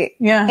crazy.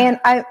 Yeah.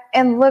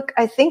 And look,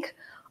 I think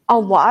a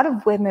lot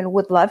of women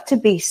would love to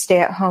be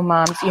stay-at-home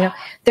moms.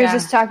 There's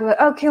this talk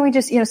about, can we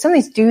just, some of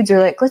these dudes are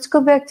like, let's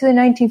go back to the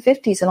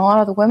 1950s. And a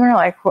lot of the women are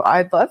like, well,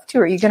 I'd love to.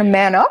 Are you going to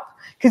man up?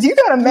 Because you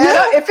got to man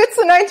up. If it's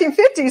the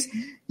 1950s,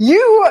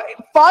 you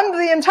fund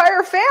the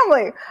entire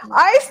family.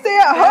 I stay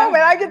at home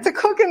and I get to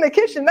cook in the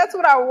kitchen. That's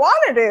what I want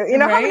to do.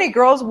 How many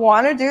girls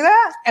want to do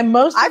that? And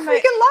I freaking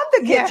love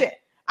the kitchen.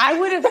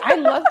 I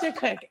love to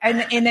cook.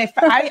 And if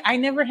I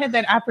never had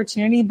that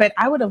opportunity, but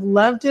I would have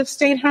loved to have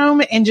stayed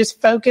home and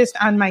just focused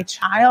on my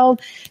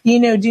child,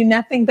 do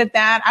nothing but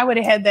that. I would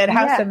have had that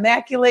house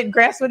immaculate.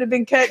 Grass would have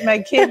been cut. My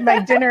kid, my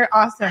dinner,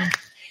 awesome.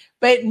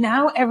 But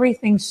now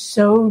everything's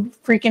so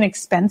freaking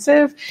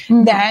expensive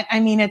that,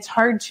 it's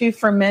hard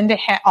for men to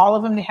all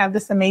of them to have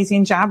this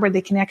amazing job where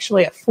they can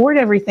actually afford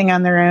everything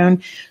on their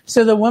own.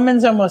 So the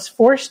woman's almost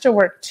forced to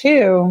work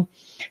too.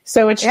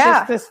 So it's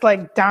just this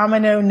like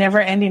domino never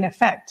ending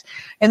effect.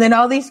 And then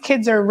all these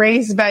kids are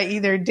raised by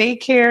either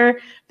daycare,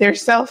 their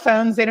cell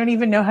phones. They don't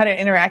even know how to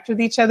interact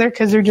with each other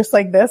because they're just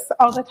like this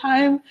all the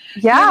time.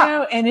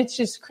 Yeah. And it's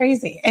just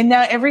crazy. And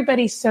now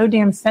everybody's so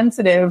damn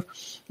sensitive.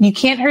 You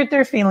can't hurt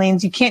their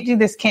feelings. You can't do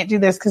this,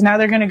 because now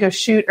they're going to go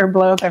shoot or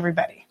blow up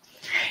everybody.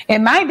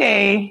 In my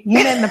day, you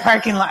met in the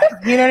parking lot.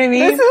 You know what I mean?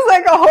 This is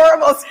like a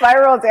horrible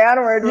spiral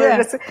downward.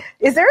 Yeah.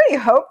 Is there any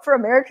hope for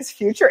America's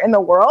future in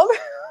the world?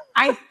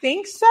 I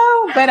think so,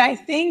 but I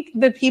think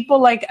the people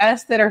like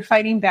us that are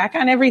fighting back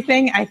on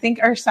everything, I think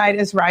our side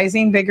is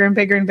rising bigger and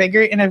bigger and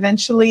bigger, and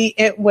eventually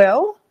it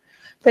will.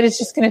 But it's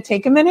just going to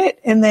take a minute,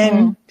 and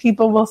then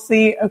people will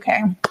see,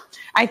 okay.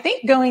 I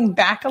think going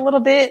back a little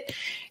bit,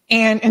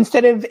 and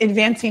instead of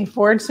advancing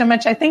forward so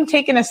much, I think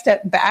taking a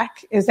step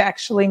back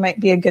might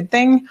be a good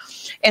thing.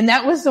 And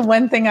that was the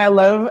one thing I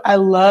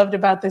loved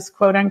about this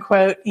quote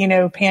unquote,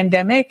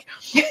 pandemic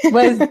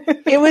was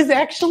it was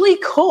actually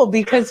cool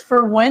because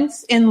for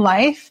once in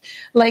life,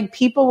 like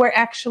people were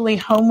actually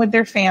home with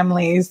their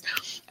families.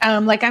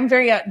 Like I'm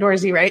very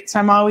outdoorsy, right? So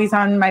I'm always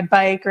on my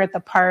bike or at the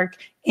park.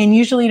 And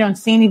usually you don't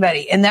see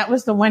anybody. And that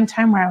was the one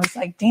time where I was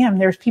like, damn,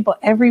 there's people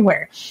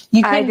everywhere.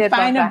 You couldn't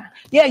find them.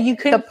 Yeah, you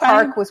couldn't. The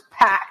park was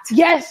packed.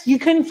 Yes, you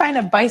couldn't find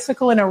a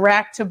bicycle in a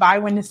rack to buy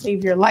one to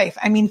save your life.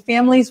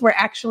 Families were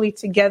actually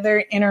together,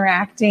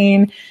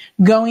 interacting,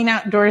 going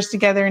outdoors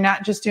together,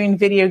 not just doing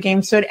video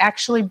games. So it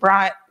actually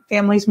brought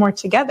families more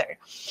together.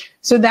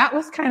 So that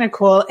was kind of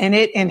cool. And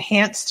it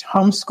enhanced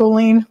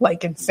homeschooling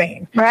like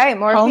insane. Right.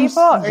 More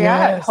people.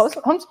 Yeah.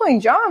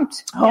 Homeschooling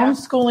jumped.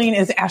 Homeschooling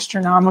is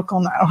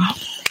astronomical now,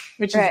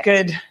 which is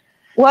good.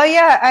 Well,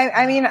 yeah.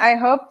 I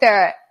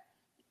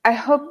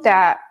hope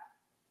that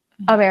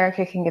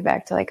America can get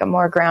back to like a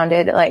more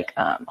grounded, like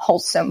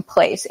wholesome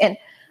place. And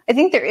I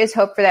think there is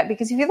hope for that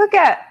because if you look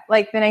at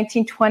like the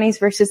 1920s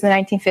versus the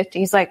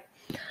 1950s, like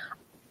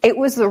it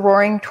was the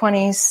roaring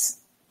 20s.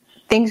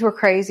 Things were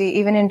crazy,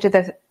 even into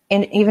the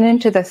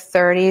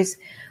 30s.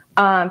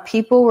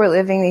 People were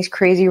living these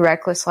crazy,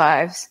 reckless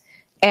lives,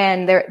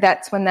 and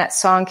that's when that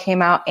song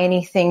came out,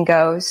 "Anything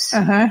Goes."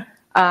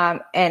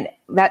 And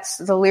that's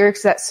the lyrics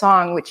of that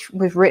song, which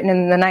was written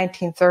in the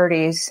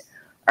 1930s,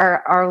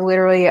 are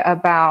literally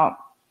about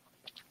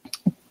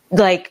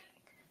like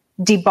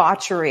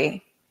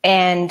debauchery,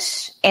 and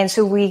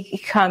so we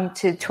come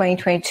to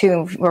 2022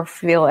 and we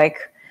feel like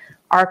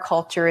our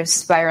culture is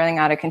spiraling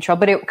out of control.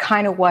 But it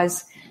kind of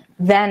was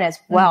then as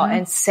well.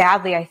 And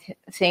sadly, I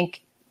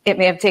think it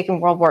may have taken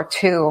World War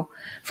II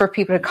for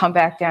people to come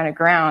back down to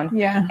ground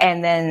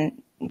and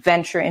then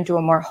venture into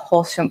a more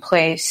wholesome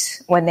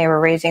place when they were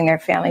raising their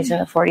families in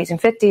the 40s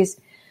and 50s.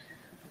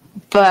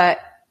 But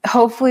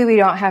hopefully we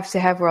don't have to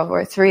have World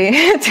War III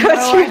to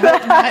achieve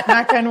that.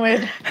 Knock on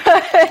wood.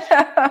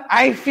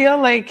 I feel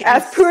like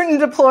as Putin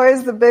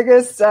deploys the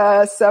biggest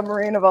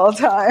submarine of all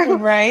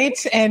time. Right.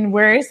 And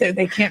where is it?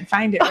 They can't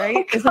find it,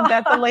 right? Oh, Isn't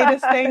that the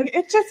latest thing?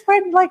 It just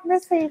went like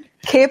missing.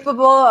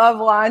 Capable of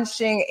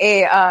launching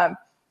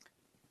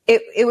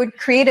it would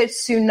create a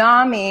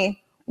tsunami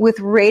with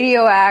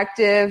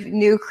radioactive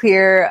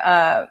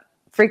nuclear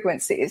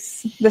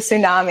frequencies. The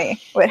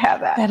tsunami would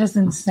have that. That is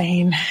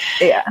insane.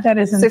 Yeah. That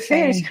is insane. So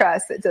fingers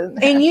crossed it doesn't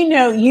happen.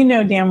 And you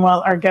know damn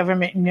well our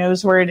government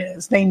knows where it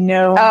is. They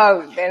know.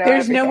 Oh, they know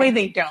There's everything. no way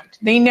they don't.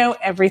 They know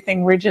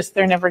everything.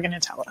 They're never going to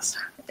tell us.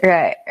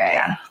 Right.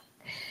 Yeah.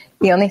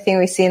 The only thing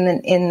we see in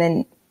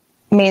the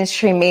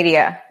mainstream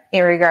media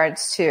in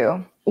regards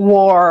to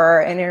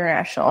war and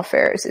international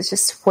affairs is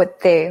just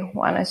what they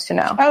want us to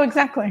know. Oh,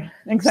 exactly.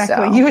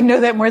 So, you would know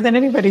that more than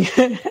anybody.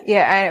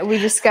 We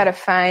just got to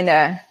find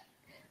a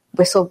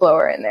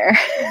whistleblower in there.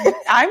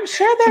 I'm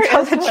sure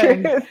there is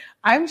one.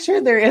 I'm sure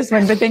there is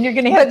one, but then you're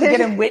going to have to get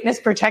them witness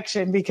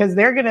protection because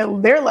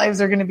their lives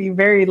are going to be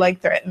very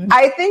threatened.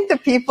 I think the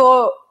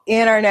people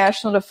in our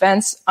national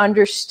defense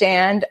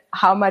understand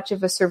how much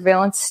of a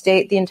surveillance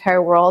state the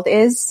entire world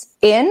is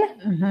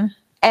in.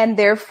 And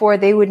therefore,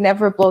 they would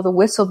never blow the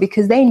whistle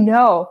because they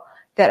know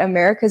that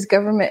America's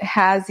government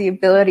has the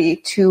ability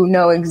to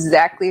know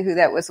exactly who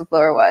that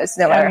whistleblower was,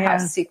 no matter how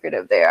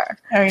secretive they are.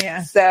 Oh,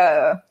 yeah.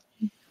 So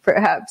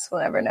perhaps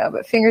we'll never know.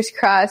 But fingers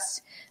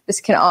crossed,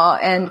 this can all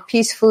end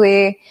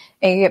peacefully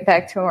and get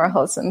back to a more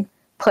wholesome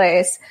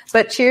place.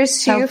 But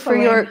cheers to you for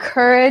your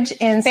courage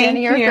in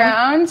standing your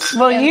ground.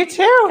 Well, you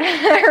too.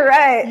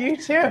 Right. You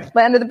too.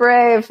 Land of the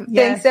brave.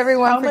 Yes. Thanks,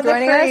 everyone, for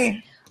joining us.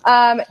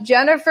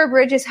 Jennifer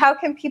Bridges, how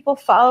can people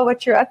follow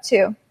what you're up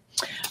to?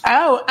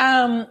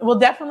 Well,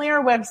 definitely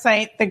our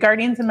website, The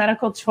Guardians of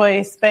Medical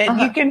Choice, but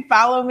you can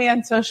follow me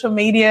on social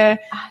media.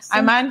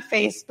 Awesome. I'm on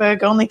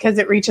Facebook only because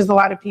it reaches a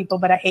lot of people,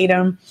 but I hate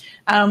them.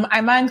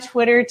 I'm on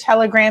Twitter,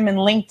 Telegram, and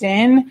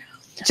LinkedIn.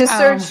 Just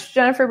search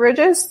Jennifer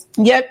Bridges.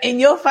 Yep, and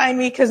you'll find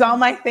me because all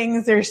my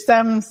things, there's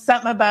something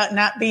about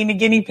not being a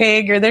guinea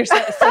pig, or so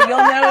you'll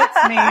know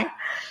it's me. Awesome.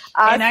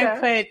 And I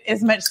put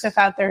as much stuff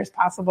out there as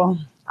possible.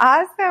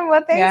 Awesome.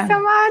 Well, thanks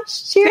so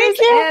much. Cheers. Thank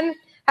you. And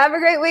have a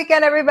great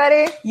weekend,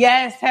 everybody.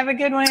 Yes, have a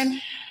good one.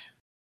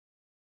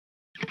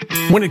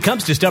 When it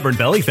comes to stubborn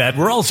belly fat,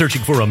 we're all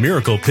searching for a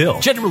miracle pill.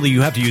 Generally,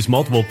 you have to use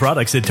multiple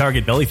products that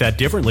target belly fat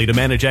differently to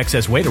manage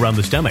excess weight around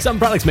the stomach. Some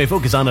products may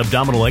focus on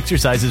abdominal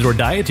exercises or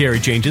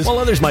dietary changes, while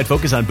others might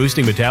focus on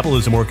boosting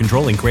metabolism or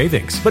controlling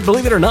cravings. But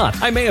believe it or not,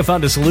 I may have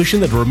found a solution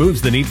that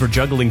removes the need for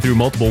juggling through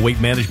multiple weight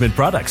management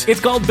products.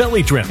 It's called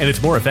Belly Trim, and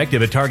it's more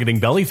effective at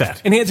targeting belly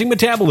fat, enhancing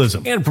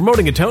metabolism, and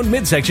promoting a toned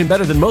midsection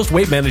better than most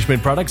weight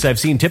management products I've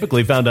seen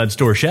typically found on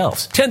store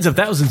shelves. Tens of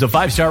thousands of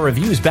 5-star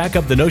reviews back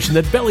up the notion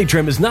that Belly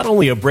Trim is not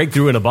only a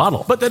breakthrough in a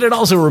bottle, but that it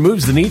also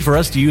removes the need for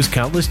us to use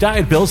countless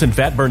diet pills and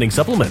fat-burning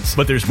supplements.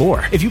 But there's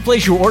more. If you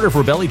place your order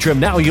for Belly Trim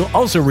now, you'll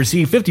also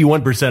receive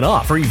 51%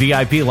 off, free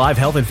VIP live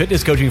health and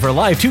fitness coaching for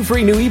life, 2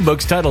 free new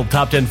ebooks titled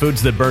Top 10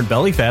 Foods That Burn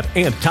Belly Fat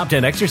and Top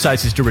 10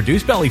 Exercises to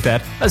Reduce Belly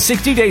Fat, a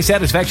 60-day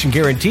satisfaction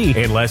guarantee,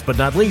 and last but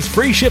not least,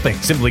 free shipping.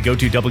 Simply go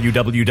to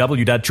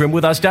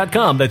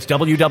www.trimwithus.com. That's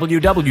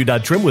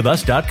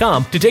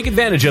www.trimwithus.com to take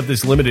advantage of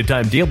this limited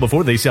time deal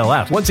before they sell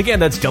out. Once again,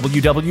 that's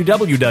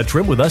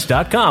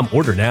www.trimwithus.com.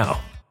 Order now.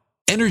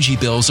 Energy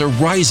bills are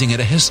rising at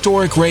a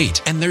historic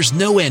rate, and there's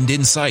no end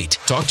in sight.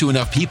 Talk to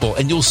enough people,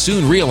 and you'll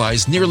soon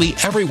realize nearly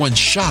everyone's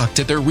shocked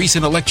at their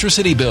recent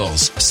electricity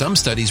bills. Some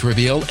studies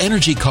reveal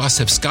energy costs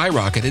have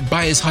skyrocketed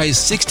by as high as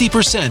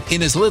 60%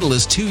 in as little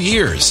as 2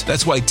 years.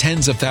 That's why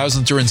tens of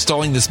thousands are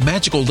installing this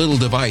magical little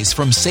device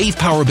from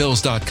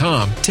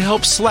SavePowerBills.com to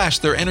help slash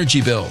their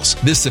energy bills.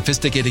 This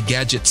sophisticated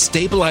gadget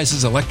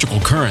stabilizes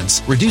electrical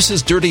currents,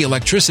 reduces dirty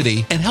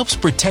electricity, and helps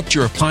protect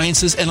your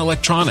appliances and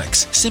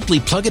electronics. Simply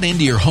plug it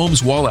into your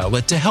home's wall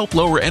outlet to help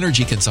lower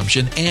energy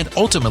consumption and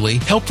ultimately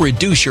help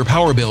reduce your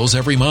power bills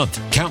every month.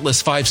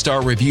 Countless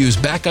 5-star reviews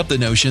back up the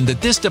notion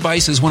that this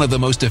device is one of the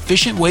most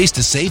efficient ways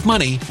to save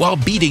money while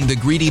beating the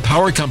greedy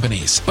power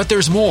companies. But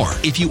there's more.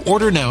 If you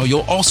order now,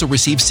 you'll also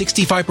receive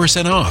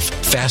 65% off,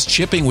 fast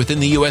shipping within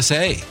the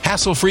USA,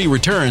 hassle-free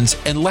returns,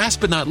 and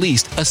last but not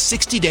least, a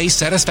 60-day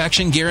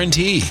satisfaction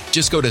guarantee.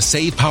 Just go to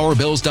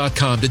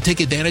SavePowerBills.com to take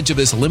advantage of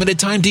this limited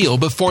time deal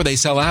before they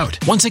sell out.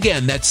 Once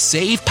again, that's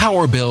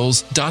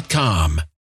SavePowerBills.com.